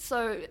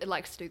 So it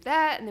likes to do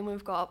that. And then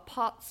we've got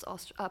POTS,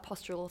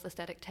 postural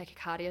orthostatic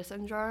tachycardia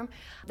syndrome.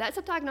 That's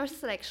a diagnosis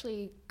that I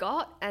actually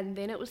got, and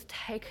then it was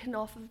taken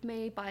off of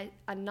me by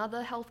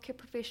another healthcare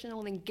professional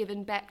and then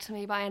given back to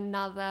me by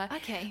another.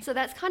 Okay. So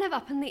that's kind of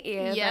up in the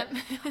air.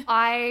 But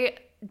I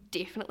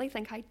definitely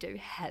think I do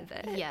have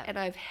it. Yeah. And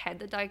I've had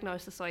the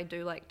diagnosis, so I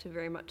do like to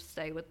very much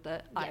stay with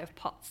the I have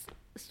POTS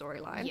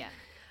storyline. Yeah.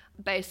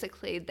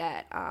 Basically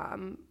that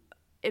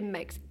it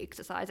makes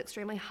exercise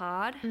extremely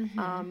hard.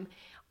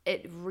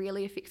 It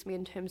really affects me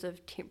in terms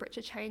of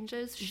temperature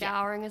changes.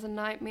 Showering is a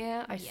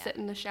nightmare. I sit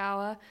in the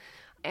shower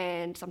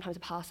and sometimes I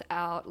pass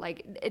out.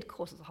 Like, it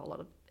causes a whole lot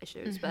of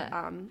issues, but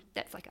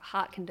that's like a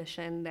heart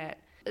condition that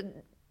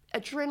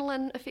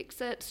adrenaline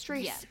affects it,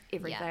 stress,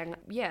 everything.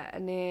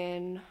 And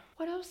then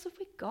what else have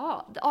we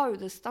got? Oh,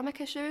 the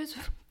stomach issues.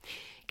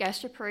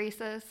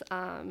 Gastroparesis.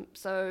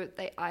 So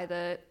they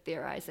either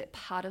theorize that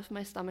part of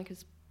my stomach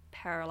is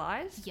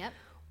paralyzed,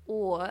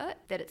 or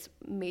that it's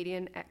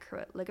median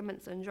accurate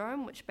ligament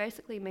syndrome, which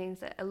basically means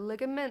that a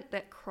ligament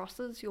that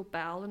crosses your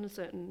bowel in a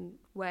certain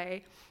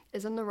way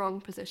is in the wrong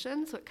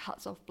position, so it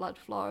cuts off blood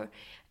flow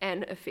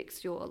and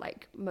affects your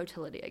like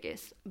motility, I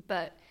guess.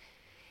 But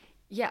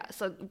yeah,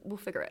 so we'll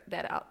figure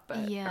that out. But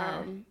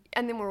and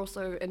then we're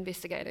also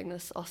investigating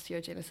this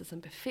osteogenesis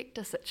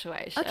imperfecta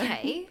situation.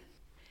 Okay.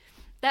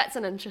 That's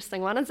an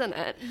interesting one, isn't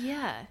it?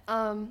 Yeah.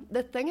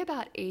 The thing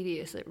about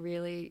EDS that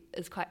really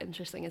is quite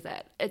interesting is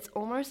that it's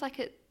almost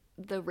like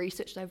the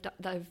research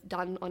they've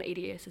done on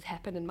EDS has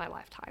happened in my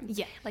lifetime.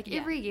 Yeah. Like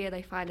every year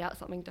they find out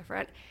something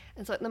different.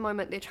 And so at the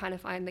moment they're trying to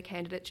find the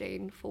candidate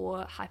gene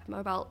for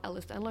hypermobile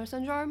Ehlers-Danlos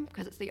syndrome,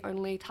 because it's the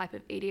only type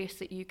of EDS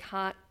that you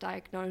can't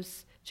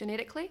diagnose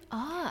genetically.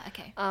 Ah,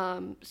 okay.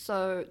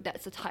 So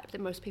that's the type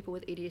that most people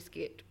with EDS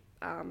get.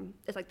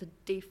 It's like the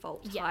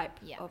default type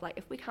of like,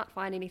 if we can't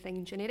find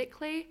anything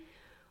genetically,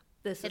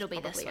 it'll be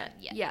this one.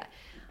 Yeah.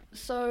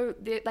 So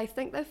they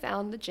think they've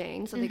found the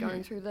gene, so they're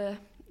going through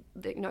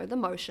the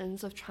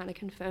motions of trying to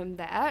confirm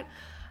that.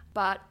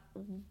 But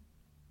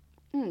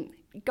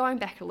going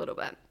back a little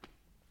bit,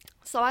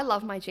 so I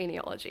love my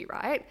genealogy,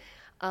 right?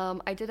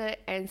 I did an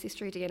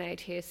ancestry DNA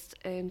test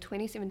in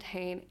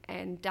 2017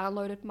 and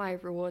downloaded my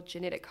raw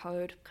genetic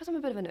code because I'm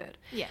a bit of a nerd.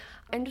 Yeah.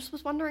 And just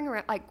was wondering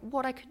around like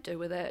what I could do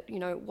with it,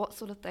 what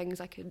sort of things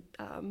I could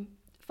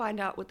find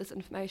out with this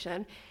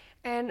information.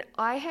 And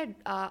I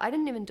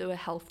didn't even do a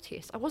health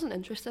test. I wasn't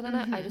interested in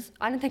it.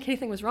 I didn't think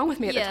anything was wrong with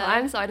me at the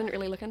time, so I didn't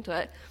really look into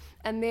it.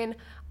 And then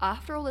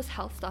after all this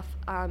health stuff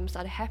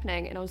started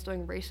happening and I was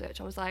doing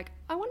research, I was like,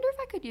 I wonder if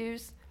I could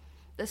use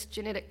this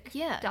genetic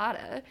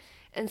data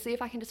and see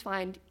if I can just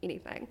find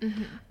anything.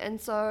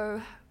 And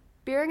so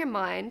bearing in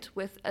mind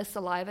with a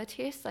saliva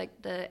test,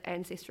 like the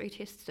ancestry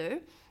tests do,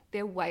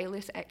 they're way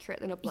less accurate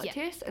than a blood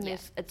test, and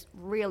it's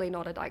really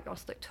not a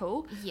diagnostic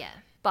tool. Yeah.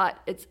 But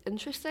it's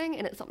interesting,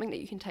 and it's something that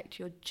you can take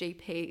to your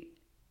GP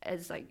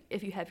as like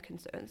if you have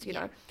concerns, you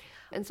know.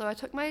 And so I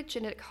took my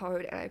genetic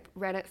code and I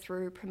ran it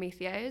through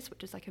Promethease,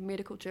 which is like a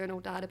medical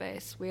journal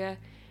database where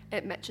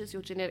it matches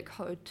your genetic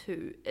code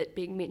to it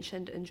being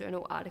mentioned in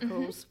journal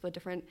articles for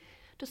different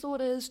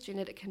disorders,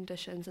 genetic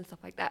conditions, and stuff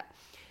like that.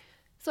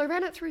 So I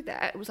ran it through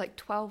that. It was like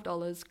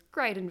 $12,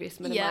 great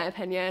investment in my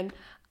opinion.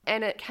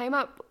 And it came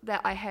up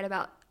that I had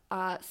about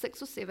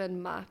 6 or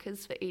 7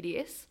 markers for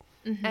EDS.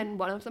 And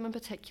one of them in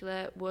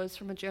particular was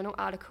from a journal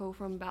article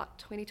from about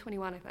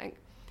 2021, I think,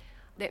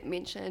 that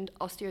mentioned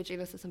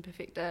osteogenesis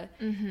imperfecta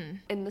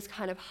in this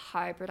kind of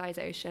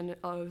hybridization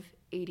of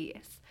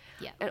EDS.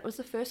 Yeah. And it was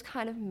the first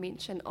kind of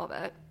mention of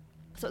it.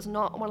 So it's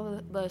not one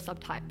of the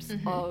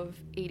subtypes of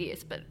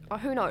EDS, but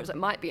who knows, it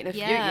might be in a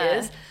few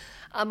years.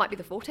 Might be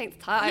the 14th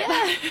type.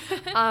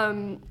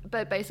 Yeah.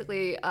 But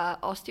basically,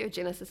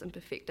 osteogenesis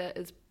imperfecta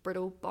is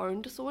brittle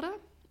bone disorder.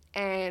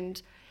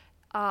 And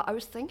I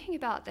was thinking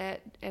about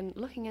that and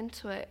looking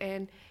into it,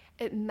 and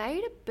it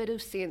made a bit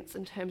of sense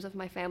in terms of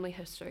my family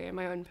history and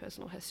my own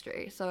personal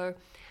history. So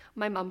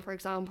my mum, for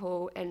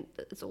example, and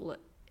it's all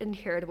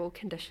inheritable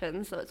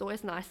conditions, so it's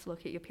always nice to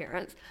look at your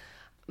parents.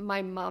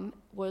 My mum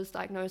was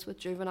diagnosed with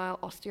juvenile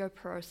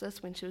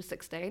osteoporosis when she was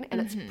 16,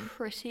 and it's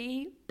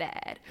pretty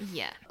bad.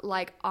 Yeah.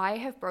 Like, I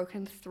have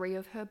broken 3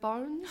 of her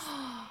bones,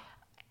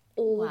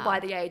 all by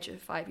the age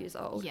of 5 years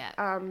old. Yeah.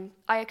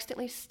 I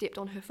accidentally stepped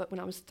on her foot when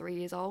I was 3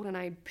 years old, and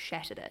I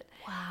shattered it.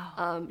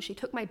 Wow. She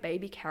took my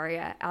baby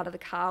carrier out of the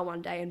car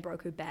one day and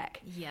broke her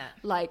back. Yeah.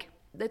 Like,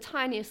 the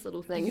tiniest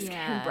little things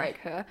can break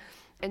her.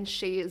 And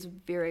she is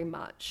very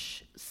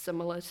much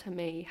similar to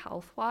me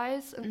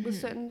health-wise with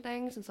certain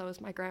things, and so is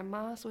my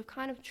grandma. So we've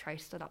kind of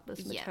traced it up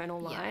this maternal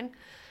line.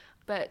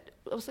 But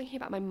I was thinking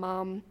about my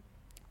mum,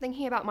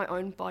 thinking about my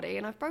own body,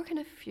 and I've broken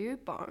a few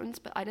bones,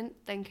 but I didn't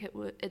think it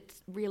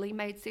really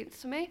made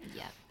sense to me.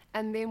 Yeah.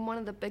 And then one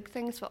of the big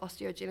things for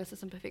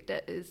osteogenesis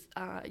imperfecta is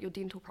your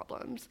dental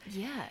problems.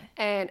 Yeah.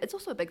 And it's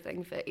also a big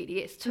thing for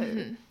EDS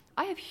too.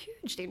 I have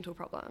huge dental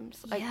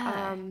problems. Like,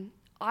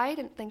 I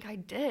didn't think I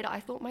did. I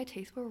thought my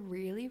teeth were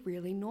really,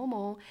 really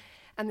normal.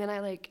 And then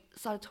I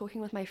started talking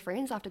with my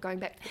friends after coming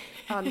back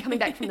from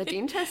the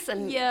dentist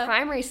in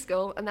primary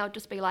school, and they'll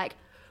just be like,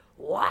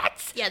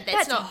 "What? Yeah,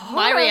 that's not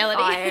my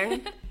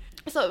reality."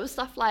 So it was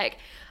stuff like,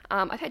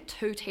 I've had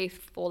 2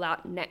 teeth fall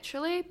out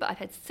naturally, but I've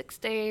had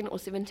 16 or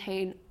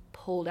 17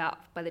 pulled out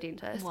by the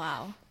dentist.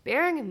 Wow.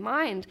 Bearing in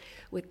mind,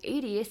 with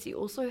EDS, you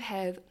also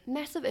have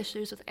massive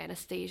issues with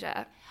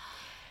anesthesia.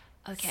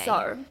 Okay.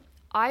 So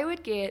I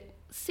would get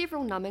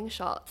several numbing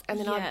shots, and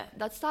then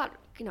I'd start,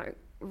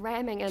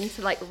 ramming in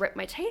to rip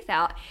my teeth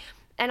out.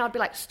 And I'd be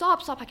like,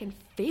 stop, I can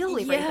feel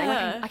everything.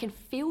 I can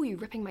feel you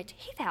ripping my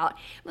teeth out.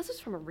 And this was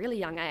from a really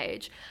young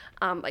age.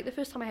 The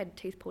first time I had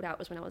teeth pulled out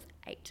was when I was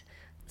 8.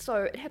 So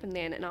it happened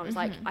then, and I was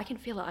like, I can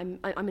feel it.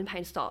 I'm in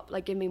pain, stop.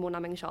 Give me more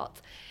numbing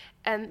shots.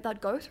 And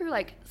they'd go through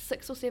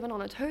 6 or 7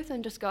 on a tooth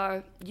and just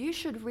go, you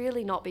should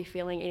really not be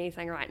feeling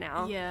anything right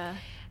now. Yeah.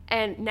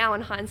 And now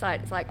in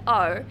hindsight, it's like,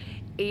 oh,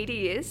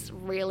 EDS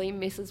really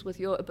messes with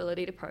your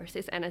ability to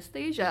process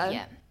anesthesia.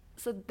 Yeah.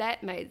 So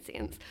that made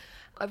sense.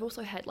 I've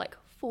also had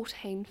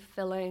 14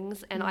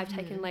 fillings, and I've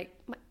taken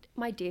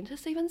my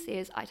dentist even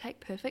says I take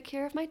perfect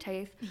care of my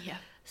teeth. Yeah.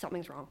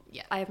 Something's wrong.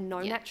 Yeah. I have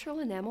no natural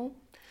enamel.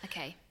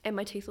 Okay. And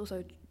my teeth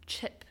also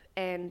chip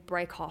and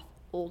break off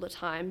all the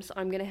time. So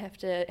I'm going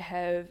to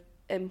have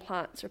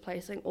implants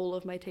replacing all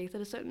of my teeth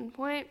at a certain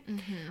point.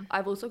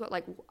 I've also got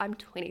I'm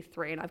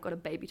 23 and I've got a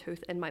baby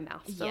tooth in my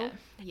mouth still.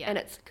 Yeah. And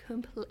it's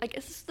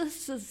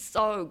this is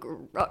so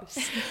gross.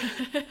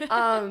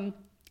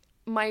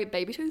 My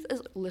baby tooth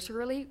is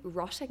literally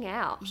rotting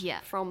out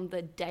from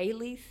the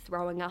daily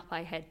throwing up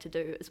I had to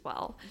do as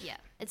well. Yeah.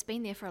 It's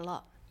been there for a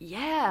lot.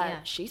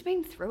 Yeah, she's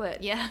been through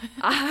it. Yeah.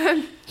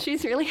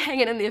 She's really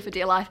hanging in there for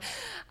dear life.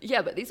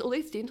 Yeah, but all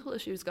these dental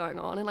issues going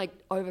on, and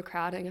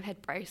overcrowding. I've had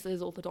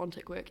braces,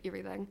 orthodontic work,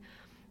 everything.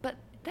 But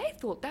they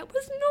thought that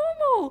was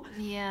normal.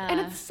 Yeah. And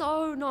it's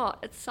so not.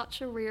 It's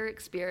such a rare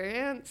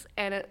experience,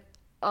 and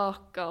oh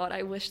God,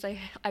 I wish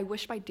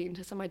my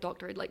dentist and my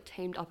doctor had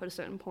teamed up at a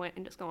certain point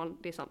and just gone,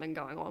 there's something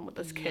going on with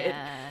this kid.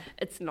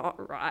 It's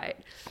not right.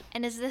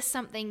 And is this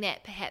something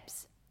that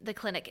perhaps the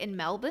clinic in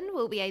Melbourne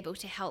will be able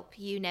to help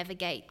you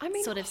navigate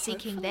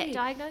seeking that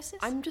diagnosis?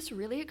 I'm just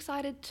really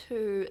excited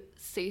to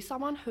see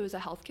someone who's a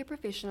healthcare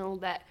professional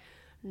that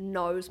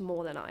knows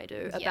more than I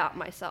do about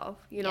myself,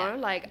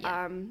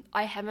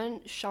 I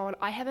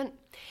haven't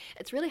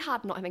it's really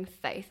hard not having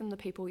faith in the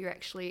people you're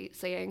actually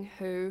seeing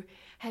who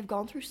have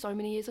gone through so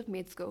many years of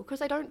med school, because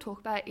they don't talk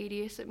about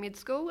EDS at med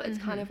school. It's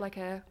kind of like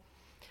a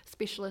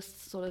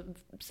specialist sort of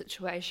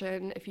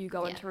situation. If you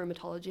go into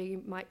rheumatology,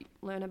 you might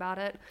learn about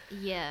it.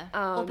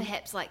 Or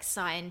perhaps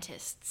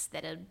scientists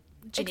that are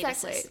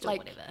geneticists or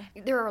whatever.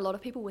 There are a lot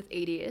of people with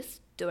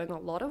EDS doing a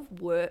lot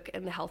of work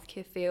in the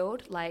healthcare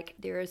field.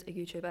 There is a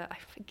YouTuber, I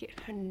forget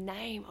her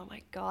name, oh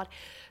my God,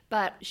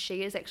 but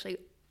she is actually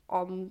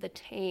on the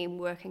team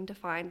working to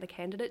find the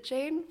candidate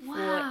gene for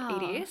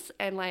EDS,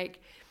 and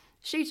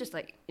she's just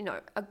a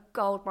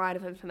gold mine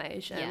of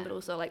information, but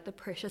also the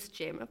precious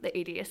gem of the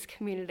EDS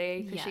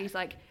community, because she's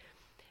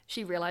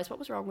she realized what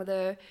was wrong with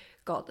her,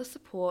 got the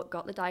support,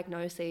 got the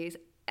diagnoses,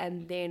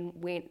 and then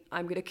went,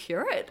 I'm going to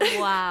cure it.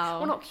 Wow.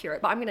 Well, not cure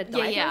it, but I'm going to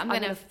diagnose. I'm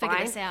going to figure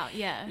this out.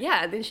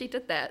 Yeah, and then she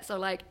did that.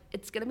 So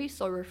it's going to be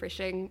so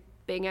refreshing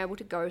being able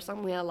to go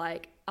somewhere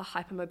like a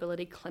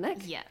hypermobility clinic.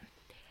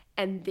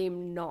 And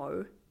them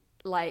know,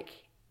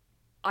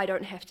 I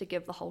don't have to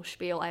give the whole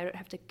spiel. I don't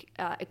have to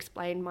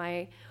explain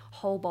my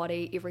whole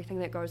body, everything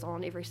that goes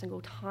on every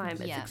single time.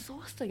 It's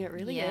exhausting. It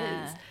really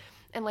is.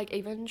 And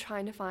even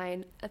trying to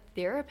find a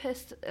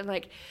therapist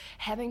and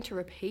having to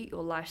repeat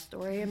your life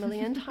story a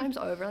million times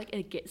over,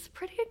 it gets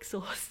pretty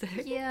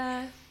exhausting.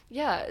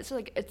 Yeah.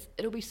 So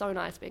it'll be so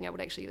nice being able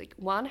to actually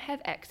one,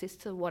 have access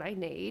to what I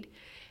need,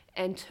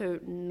 and two,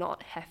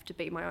 not have to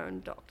be my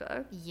own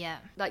doctor.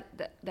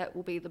 That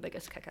will be the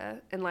biggest kicker.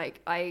 And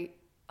I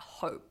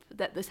hope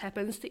that this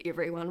happens to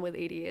everyone with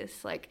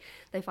EDS.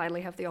 They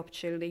finally have the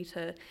opportunity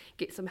to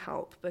get some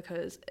help,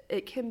 because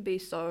it can be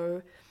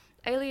so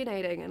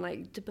alienating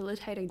and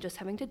debilitating just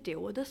having to deal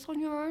with this on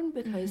your own,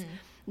 because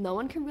no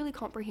one can really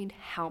comprehend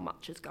how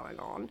much is going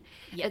on.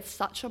 It's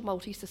such a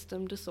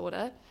multi-system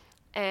disorder,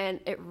 and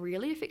it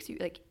really affects you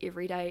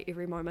every day,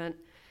 every moment.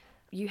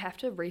 You have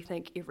to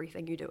rethink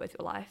everything you do with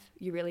your life.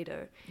 You really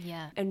do.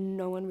 And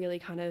no one really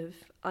kind of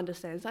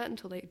understands that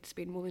until they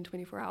spend more than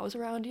 24 hours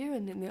around you,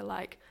 and then they're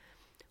like,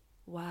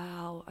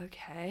 wow,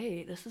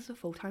 okay, this is a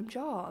full-time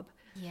job.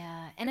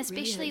 And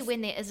especially really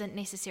when there isn't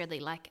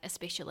necessarily a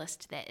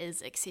specialist that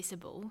is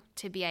accessible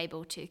to be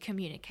able to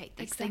communicate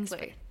these things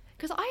with.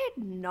 because I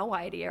had no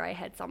idea I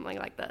had something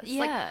like this.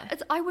 Yeah.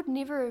 Like, I would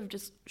never have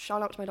just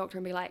shown up to my doctor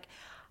and be like,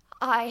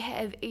 I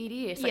have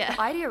EDS. Like,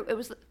 the idea, it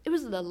was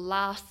the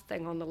last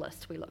thing on the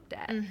list we looked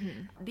at,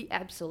 the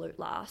absolute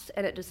last,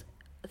 and it just,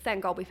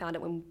 thank God we found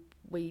it when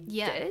we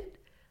did.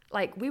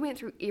 Like, we went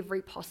through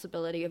every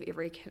possibility of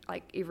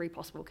every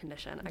possible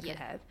condition I could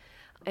have,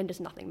 and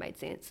just nothing made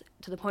sense,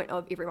 to the point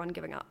of everyone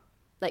giving up.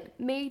 Like,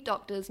 me,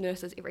 doctors,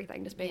 nurses,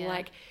 everything, just being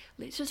like,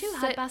 let's just Too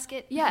hard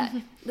basket.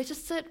 Let's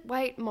just sit,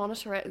 wait,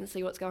 monitor it and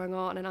see what's going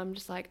on. And I'm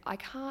just like, I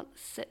can't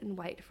sit and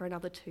wait for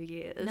another 2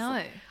 years. No.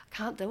 I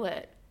can't do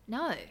it.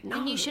 No.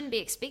 And you shouldn't be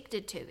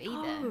expected to either.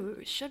 No,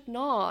 should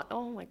not.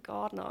 Oh my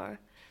God, no.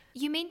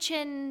 You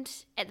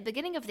mentioned at the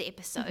beginning of the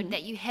episode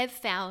that you have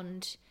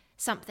found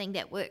something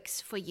that works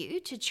for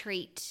you to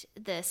treat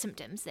the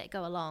symptoms that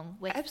go along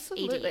with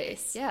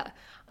EDS. Yeah.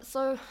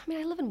 So, I mean,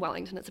 I live in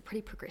Wellington. It's a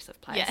pretty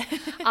progressive place.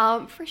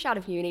 Yeah. Fresh out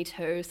of uni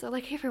too. So,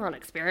 like, everyone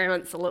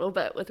experiments a little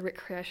bit with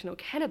recreational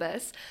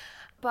cannabis.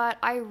 But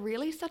I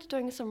really started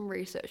doing some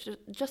research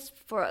just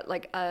for,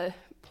 like, a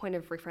point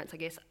of reference, I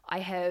guess. I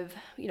have,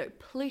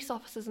 police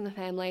officers in the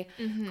family.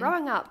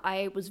 Growing up,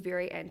 I was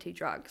very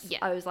anti-drugs. Yeah.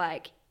 I was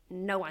like,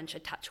 no one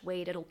should touch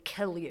weed, it'll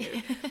kill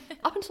you.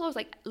 Up until I was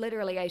like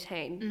literally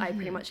 18, I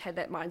pretty much had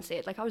that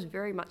mindset. Like, I was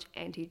very much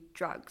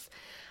anti-drugs.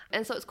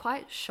 And so it's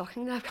quite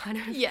shocking that I've kind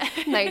of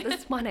made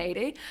this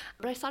 180.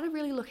 But I started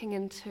really looking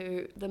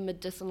into the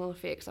medicinal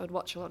effects. I would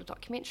watch a lot of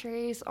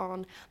documentaries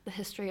on the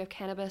history of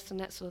cannabis and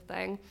that sort of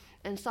thing,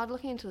 and started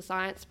looking into the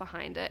science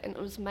behind it. And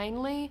it was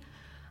mainly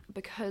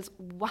because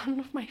one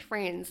of my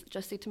friends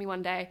just said to me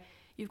one day,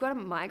 "You've got a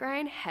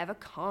migraine, have a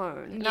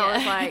cone." And I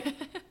was like,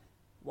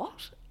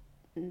 what?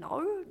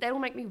 No, that'll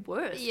make me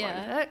worse,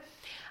 won't it?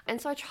 And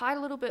so I tried a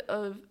little bit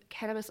of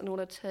cannabis in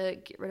order to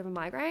get rid of a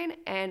migraine,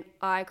 and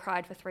I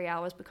cried for 3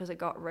 hours because it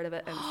got rid of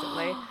it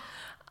instantly.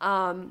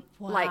 Wow.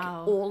 Like,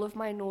 all of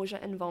my nausea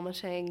and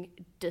vomiting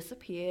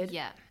disappeared.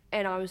 Yeah.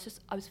 And I was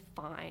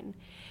fine.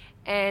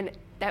 And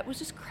that was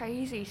just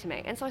crazy to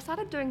me. And so I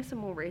started doing some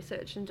more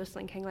research and just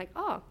thinking like,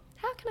 oh,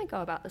 how can I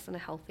go about this in a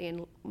healthy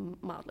and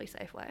mildly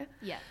safe way?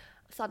 Yeah.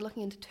 I started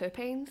looking into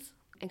terpenes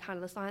and kind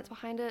of the science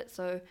behind it.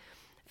 So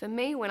for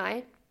me,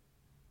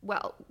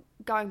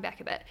 going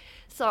back a bit,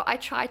 so I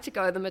tried to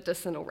go the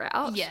medicinal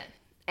route. Yeah.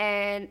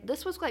 And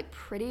this was like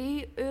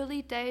pretty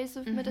early days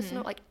of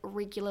medicinal, like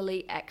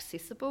regularly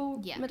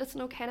accessible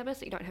medicinal cannabis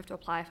that you don't have to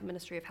apply for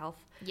Ministry of Health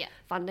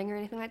funding or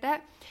anything like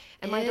that.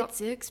 And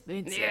it's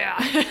expensive.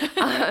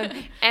 Yeah.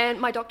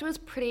 And my doctor was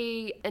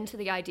pretty into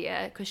the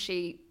idea because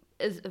she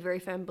is a very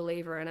firm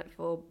believer in it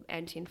for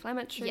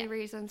anti-inflammatory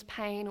reasons,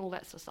 pain, all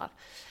that sort of stuff.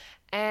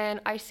 And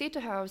I said to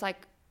her, I was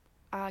like,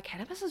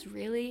 cannabis is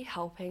really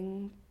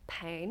helping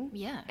pain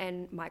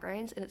and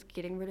migraines, and it's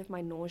getting rid of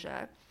my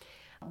nausea.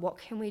 What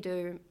can we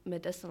do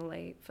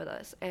medicinally for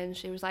this? And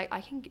she was like, I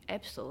can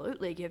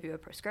absolutely give you a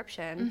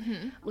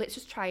prescription. Let's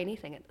just try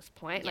anything at this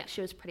point. Like,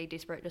 she was pretty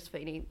desperate just for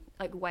any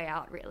way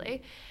out,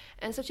 really.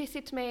 And so she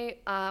said to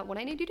me, what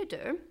I need you to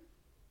do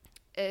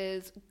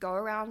is go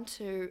around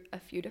to a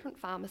few different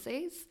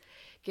pharmacies,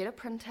 get a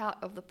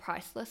printout of the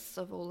price lists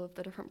of all of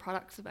the different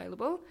products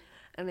available,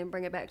 and then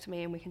bring it back to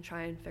me and we can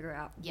try and figure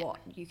out what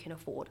you can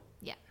afford.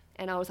 Yeah.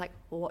 And I was like,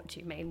 well, what do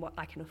you mean what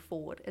I can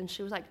afford? And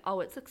she was like, oh,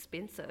 it's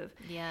expensive.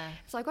 Yeah.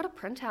 So I got a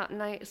printout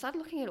and I started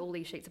looking at all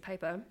these sheets of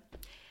paper,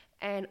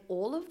 and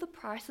all of the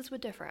prices were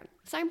different.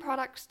 Same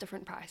products,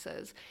 different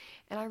prices.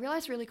 And I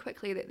realized really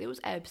quickly that there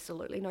was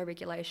absolutely no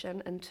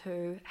regulation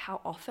into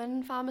how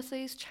often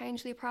pharmacies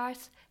change their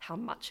price, how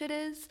much it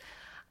is,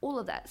 all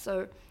of that.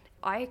 So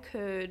I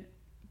could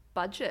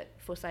budget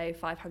for, say,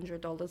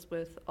 $500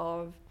 worth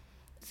of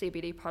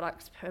CBD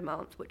products per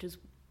month, which is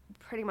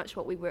pretty much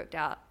what we worked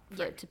out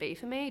for it to be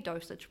for me,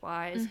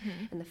 dosage-wise,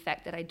 and the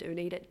fact that I do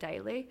need it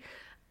daily.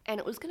 And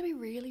it was going to be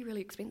really,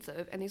 really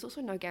expensive, and there's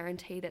also no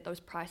guarantee that those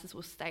prices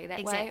will stay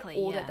that way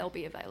or that they'll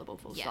be available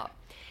full stop.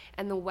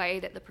 And the way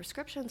that the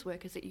prescriptions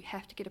work is that you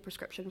have to get a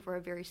prescription for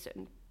a very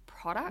certain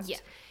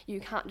product. You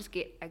can't just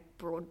get a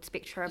broad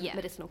spectrum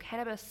medicinal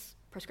cannabis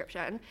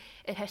prescription.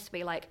 It has to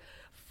be like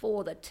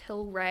for the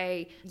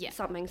Tilray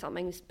something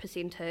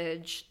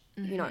percentage,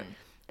 you know.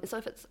 And so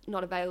if it's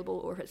not available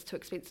or if it's too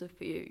expensive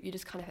for you, you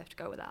just kind of have to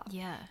go without.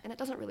 Yeah. And it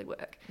doesn't really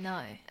work.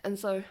 No. And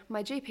so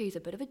my GP is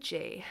a bit of a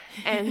G.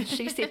 And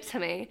she said to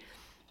me,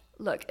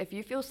 look, if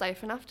you feel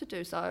safe enough to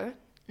do so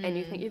and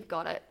you think you've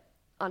got it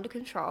under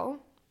control,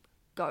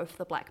 go for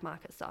the black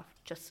market stuff.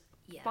 Just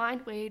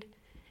find weed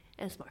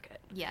and smoke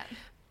it. Yeah.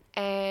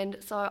 And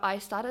so I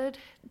started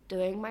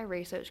doing my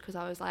research because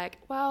I was like,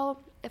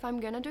 well, if I'm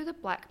going to do the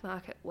black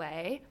market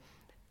way,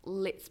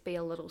 let's be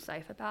a little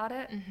safe about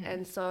it.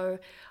 And so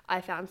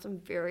I found some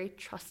very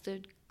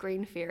trusted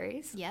green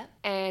fairies. Yeah.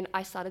 And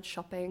I started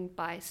shopping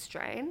by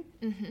strain.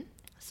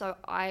 So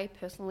I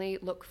personally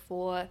look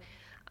for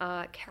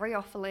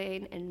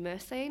caryophyllene and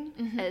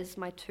myrcene as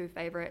my two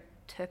favorite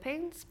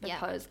terpenes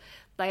because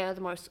they are the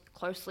most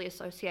closely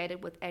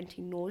associated with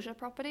anti-nausea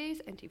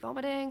properties,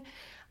 anti-vomiting,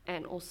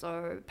 and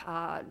also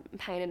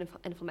pain and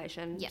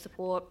inflammation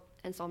support,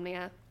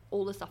 insomnia,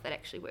 all the stuff that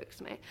actually works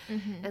for me.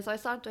 Mm-hmm. And so I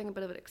started doing a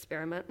bit of an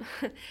experiment.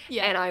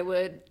 Yeah. And I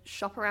would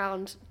shop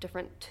around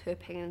different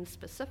terpenes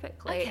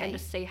specifically Okay. and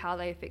just see how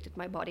they affected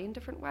my body in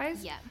different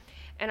ways. Yeah.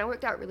 And I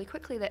worked out really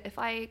quickly that if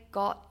I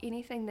got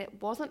anything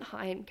that wasn't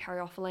high in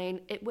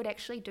caryophyllene, it would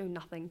actually do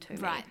nothing to me.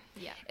 Right.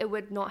 Yeah. It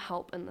would not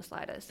help in the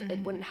slightest. It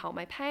wouldn't help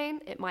my pain.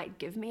 It might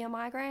give me a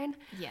migraine.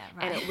 Yeah.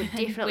 Right. And it would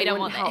definitely don't wouldn't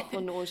want help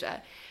for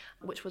nausea,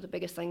 which were the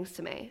biggest things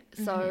to me.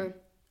 So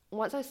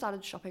once I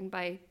started shopping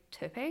by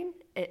terpene,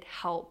 it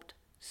helped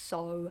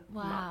so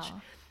much.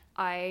 Wow.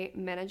 I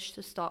managed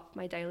to stop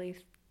my daily,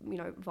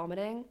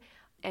 vomiting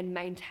and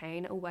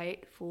maintain a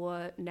weight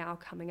for now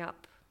coming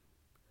up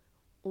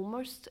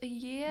almost a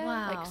year,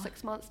 Wow. like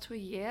 6 months to a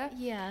year.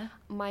 Yeah.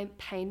 My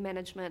pain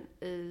management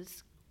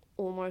is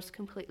almost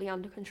completely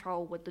under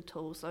control with the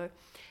tool. So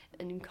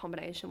in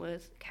combination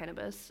with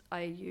cannabis,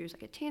 I use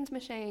like a TENS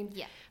machine,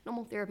 Yeah.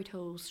 normal therapy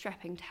tools,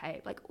 strapping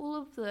tape, like all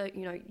of the,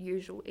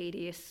 usual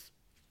EDS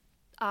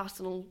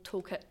arsenal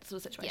toolkit sort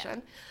of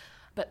situation.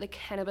 But the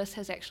cannabis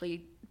has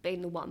actually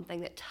been the one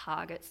thing that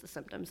targets the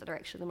symptoms that are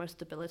actually the most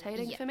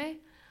debilitating Yeah. for me.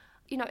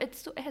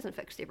 It hasn't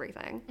fixed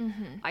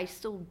everything. I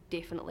still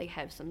definitely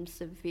have some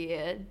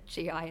severe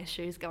GI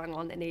issues going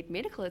on that need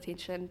medical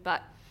attention,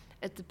 but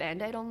it's a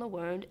band-aid on the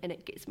wound and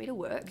it gets me to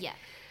work. Yeah.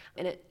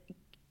 And it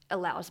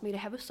allows me to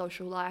have a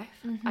social life.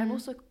 I'm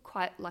also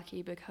quite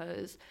lucky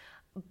because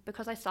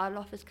I started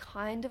off as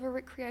kind of a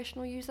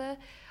recreational user.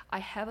 I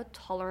have a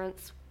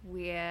tolerance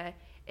where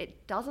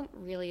it doesn't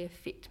really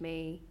affect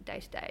me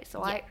day to day.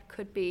 So I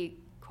could be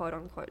quote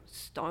unquote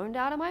stoned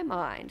out of my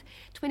mind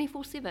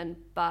 24/7,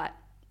 but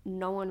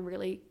no one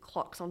really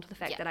clocks onto the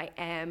fact that I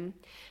am,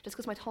 just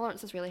because my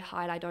tolerance is really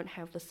high and I don't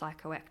have the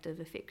psychoactive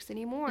effects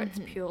anymore. It's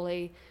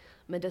purely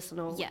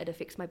medicinal. It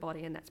affects my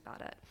body and that's about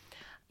it.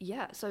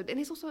 Yeah, so and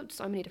there's also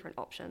so many different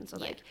options. So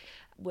like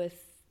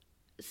with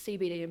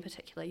CBD in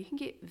particular, you can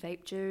get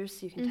vape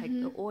juice, you can take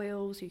the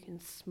oils, you can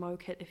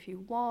smoke it if you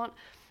want,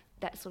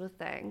 that sort of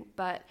thing.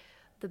 But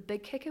the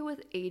big kicker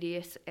with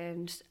EDS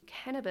and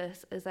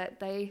cannabis is that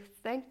they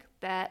think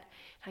that,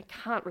 I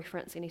can't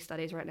reference any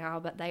studies right now,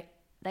 but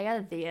they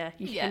are there.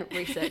 You can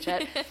research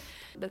it.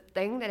 The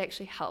thing that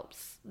actually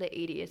helps the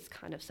EDS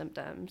kind of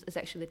symptoms is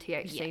actually the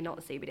THC, not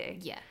the CBD.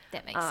 Yeah,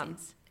 that makes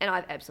sense. And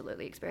I've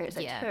absolutely experienced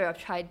that too. I've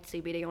tried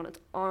CBD on its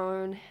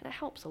own, and it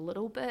helps a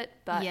little bit,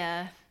 but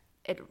you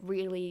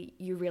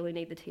really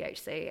need the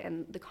THC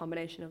and the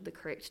combination of the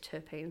correct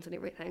terpenes and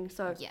everything.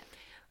 So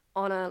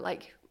on a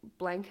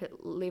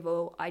blanket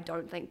level, I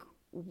don't think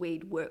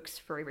weed works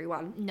for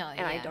everyone. No,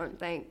 and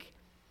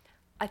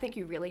I think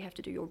you really have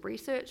to do your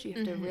research. You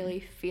have to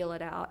really feel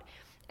it out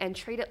and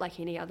treat it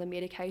like any other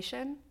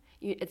medication.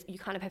 You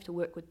kind of have to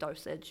work with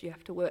dosage. You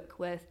have to work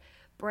with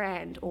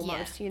brand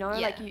almost, you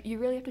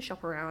really have to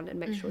shop around and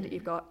make sure that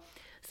you've got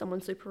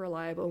someone super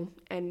reliable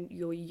and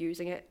you're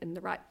using it in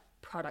the right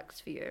products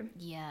for you.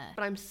 Yeah.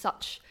 But I'm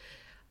such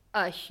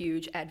a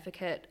huge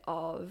advocate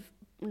of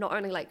not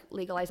only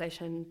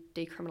legalization,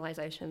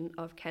 decriminalization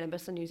of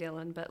cannabis in New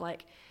Zealand, but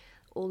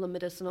all the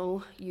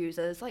medicinal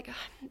users.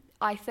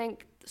 I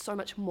think so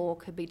much more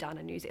could be done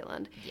in New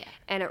Zealand. Yeah.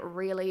 And it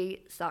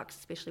really sucks,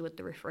 especially with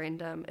the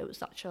referendum. It was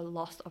such a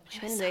lost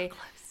opportunity. So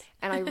close.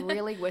 And I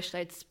really wish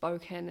they'd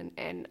spoken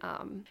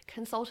and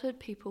consulted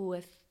people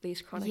with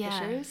these chronic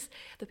issues,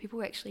 the people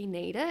who actually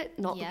need it,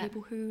 not the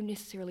people who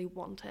necessarily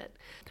want it.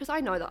 Because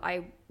I know that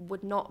I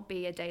would not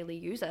be a daily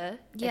user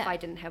if I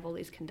didn't have all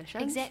these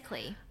conditions.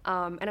 Exactly.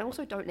 And I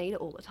also don't need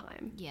it all the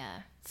time.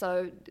 Yeah.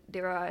 So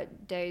there are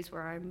days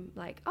where I'm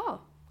like,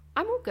 oh,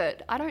 I'm all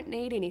good. I don't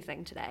need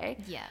anything today.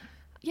 Yeah.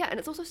 Yeah, and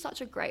it's also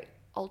such a great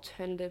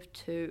alternative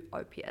to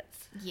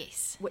opiates.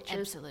 Yes, which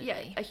absolutely.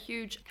 is a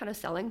huge kind of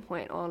selling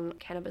point on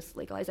cannabis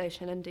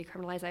legalization and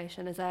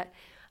decriminalization is that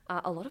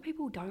a lot of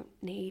people don't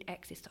need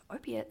access to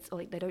opiates,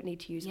 or they don't need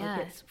to use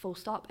opiates full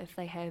stop if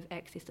they have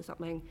access to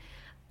something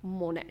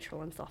more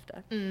natural and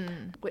softer.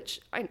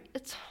 Which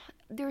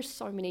there are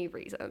so many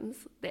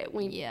reasons that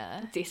we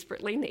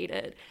desperately need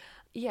it.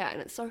 Yeah,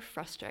 and it's so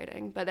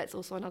frustrating, but that's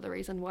also another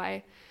reason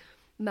why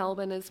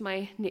Melbourne is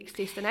my next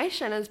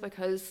destination, is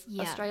because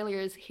Australia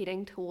is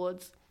heading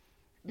towards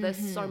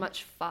this so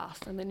much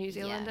faster than New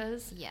Zealand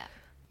is.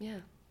 Yeah.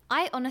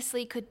 I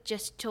honestly could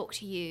just talk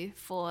to you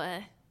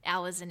for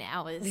hours and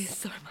hours. There's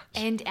so much.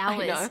 And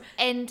hours.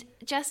 And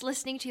just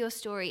listening to your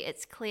story,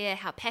 it's clear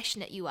how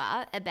passionate you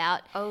are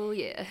about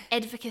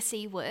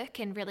advocacy work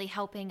and really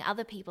helping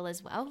other people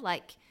as well.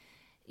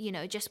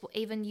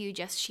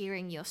 Just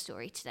sharing your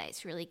story today,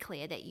 it's really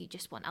clear that you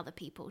just want other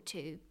people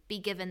to be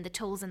given the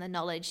tools and the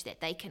knowledge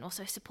that they can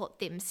also support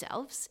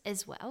themselves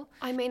as well.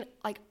 I mean,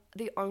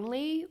 the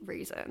only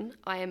reason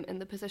I am in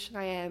the position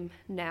I am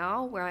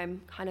now, where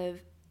I'm kind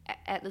of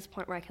at this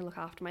point where I can look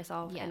after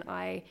myself and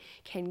I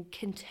can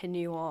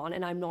continue on,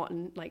 and I'm not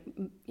in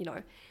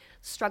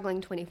struggling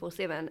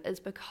 24/7 is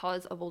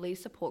because of all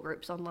these support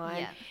groups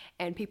online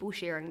and people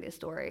sharing their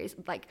stories,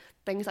 like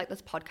things like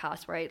this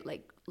podcast where I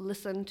like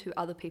listen to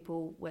other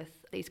people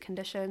with these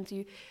conditions.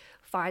 You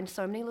find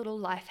so many little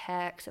life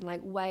hacks and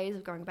like ways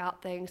of going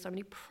about things, so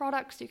many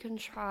products you can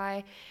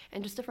try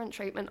and just different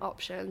treatment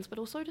options, but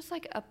also just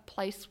like a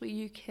place where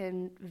you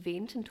can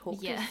vent and talk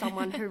to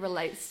someone who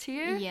relates to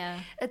you.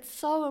 It's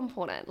so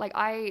important. Like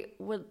I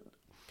would,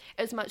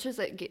 as much as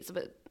it gets a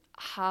bit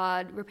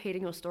hard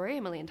repeating your story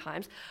a million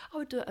times, I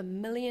would do it a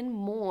million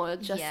more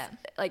just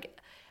like,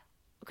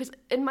 because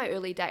in my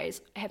early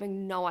days,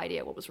 having no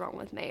idea what was wrong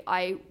with me,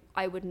 I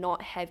would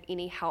not have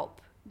any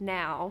help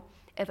now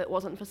if it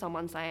wasn't for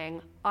someone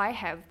saying, I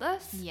have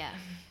this,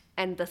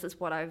 and this is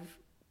what I've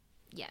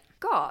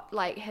got.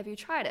 Like, have you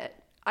tried it?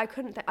 I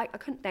couldn't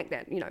thank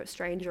that,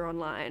 stranger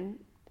online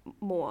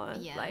more.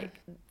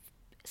 Like,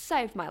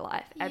 saved my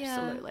life,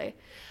 absolutely.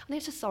 And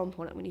it's just so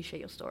important when you share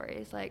your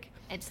stories. Like,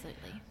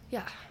 absolutely.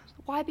 Yeah.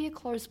 Why be a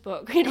closed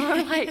book?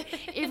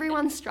 Like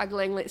everyone's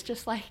struggling. Let's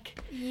just make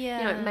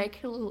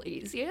it a little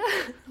easier.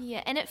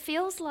 Yeah, and it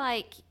feels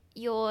like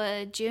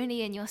your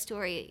journey and your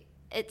story,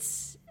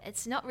 it's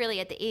not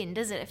really at the end,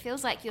 is it? It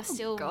feels like you're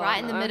still right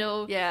in the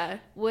middle,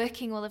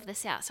 working all of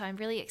this out. So I'm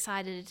really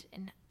excited,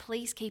 and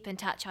please keep in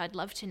touch. I'd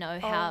love to know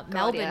how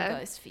Melbourne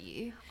goes for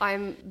you.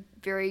 I'm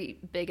very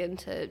big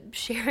into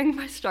sharing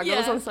my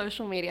struggles on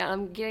social media.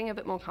 I'm getting a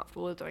bit more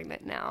comfortable with doing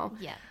that now.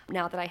 Yeah.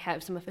 Now that I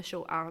have some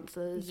official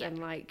answers and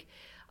like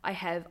I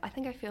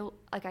feel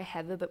like I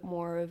have a bit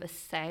more of a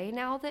say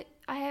now that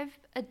I have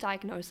a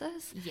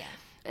diagnosis. Yeah.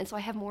 And so I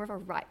have more of a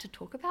right to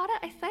talk about it,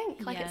 I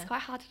think. Like it's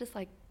quite hard to just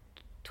like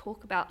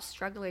talk about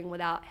struggling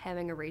without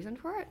having a reason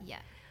for it. Yeah.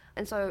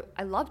 And so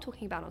I love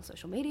talking about it on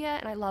social media,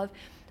 and I love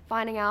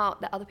finding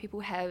out that other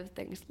people have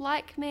things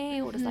like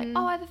me, or just like,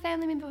 I have a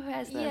family member who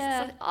has this.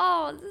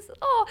 It's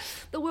like,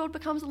 the world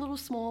becomes a little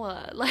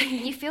smaller. Like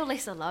you feel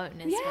less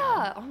alone as well.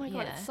 Yeah. Oh my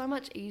God, it's so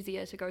much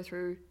easier to go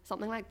through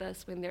something like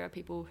this when there are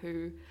people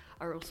who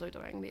are also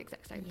doing the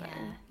exact same thing.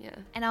 Yeah.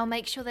 And I'll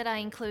make sure that I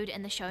include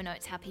in the show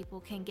notes how people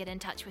can get in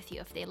touch with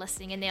you if they're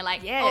listening and they're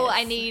like, oh,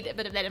 I need a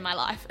bit of that in my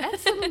life.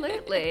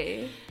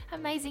 Absolutely.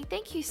 Amazing.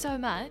 Thank you so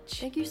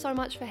much. Thank you so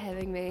much for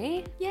having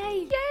me.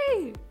 Yay.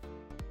 Yay.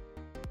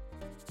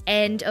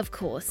 And of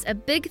course, a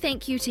big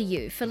thank you to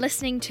you for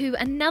listening to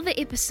another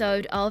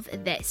episode of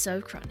That's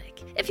So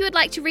Chronic. If you would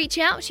like to reach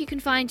out, you can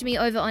find me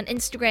over on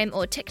Instagram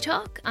or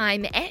TikTok.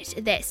 I'm at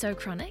That's So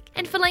Chronic.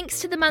 And for links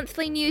to the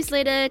monthly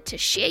newsletter, to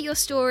share your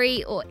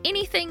story, or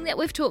anything that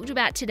we've talked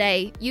about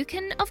today, you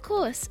can, of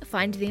course,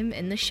 find them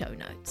in the show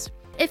notes.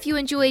 If you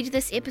enjoyed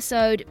this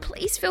episode,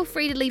 please feel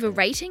free to leave a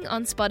rating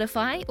on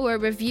Spotify or a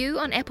review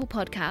on Apple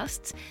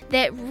Podcasts.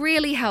 That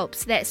really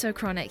helps That's So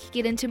Chronic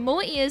get into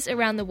more ears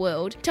around the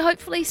world to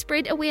hopefully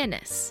spread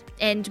awareness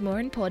and,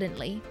 more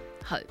importantly,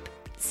 hope.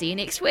 See you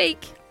next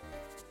week.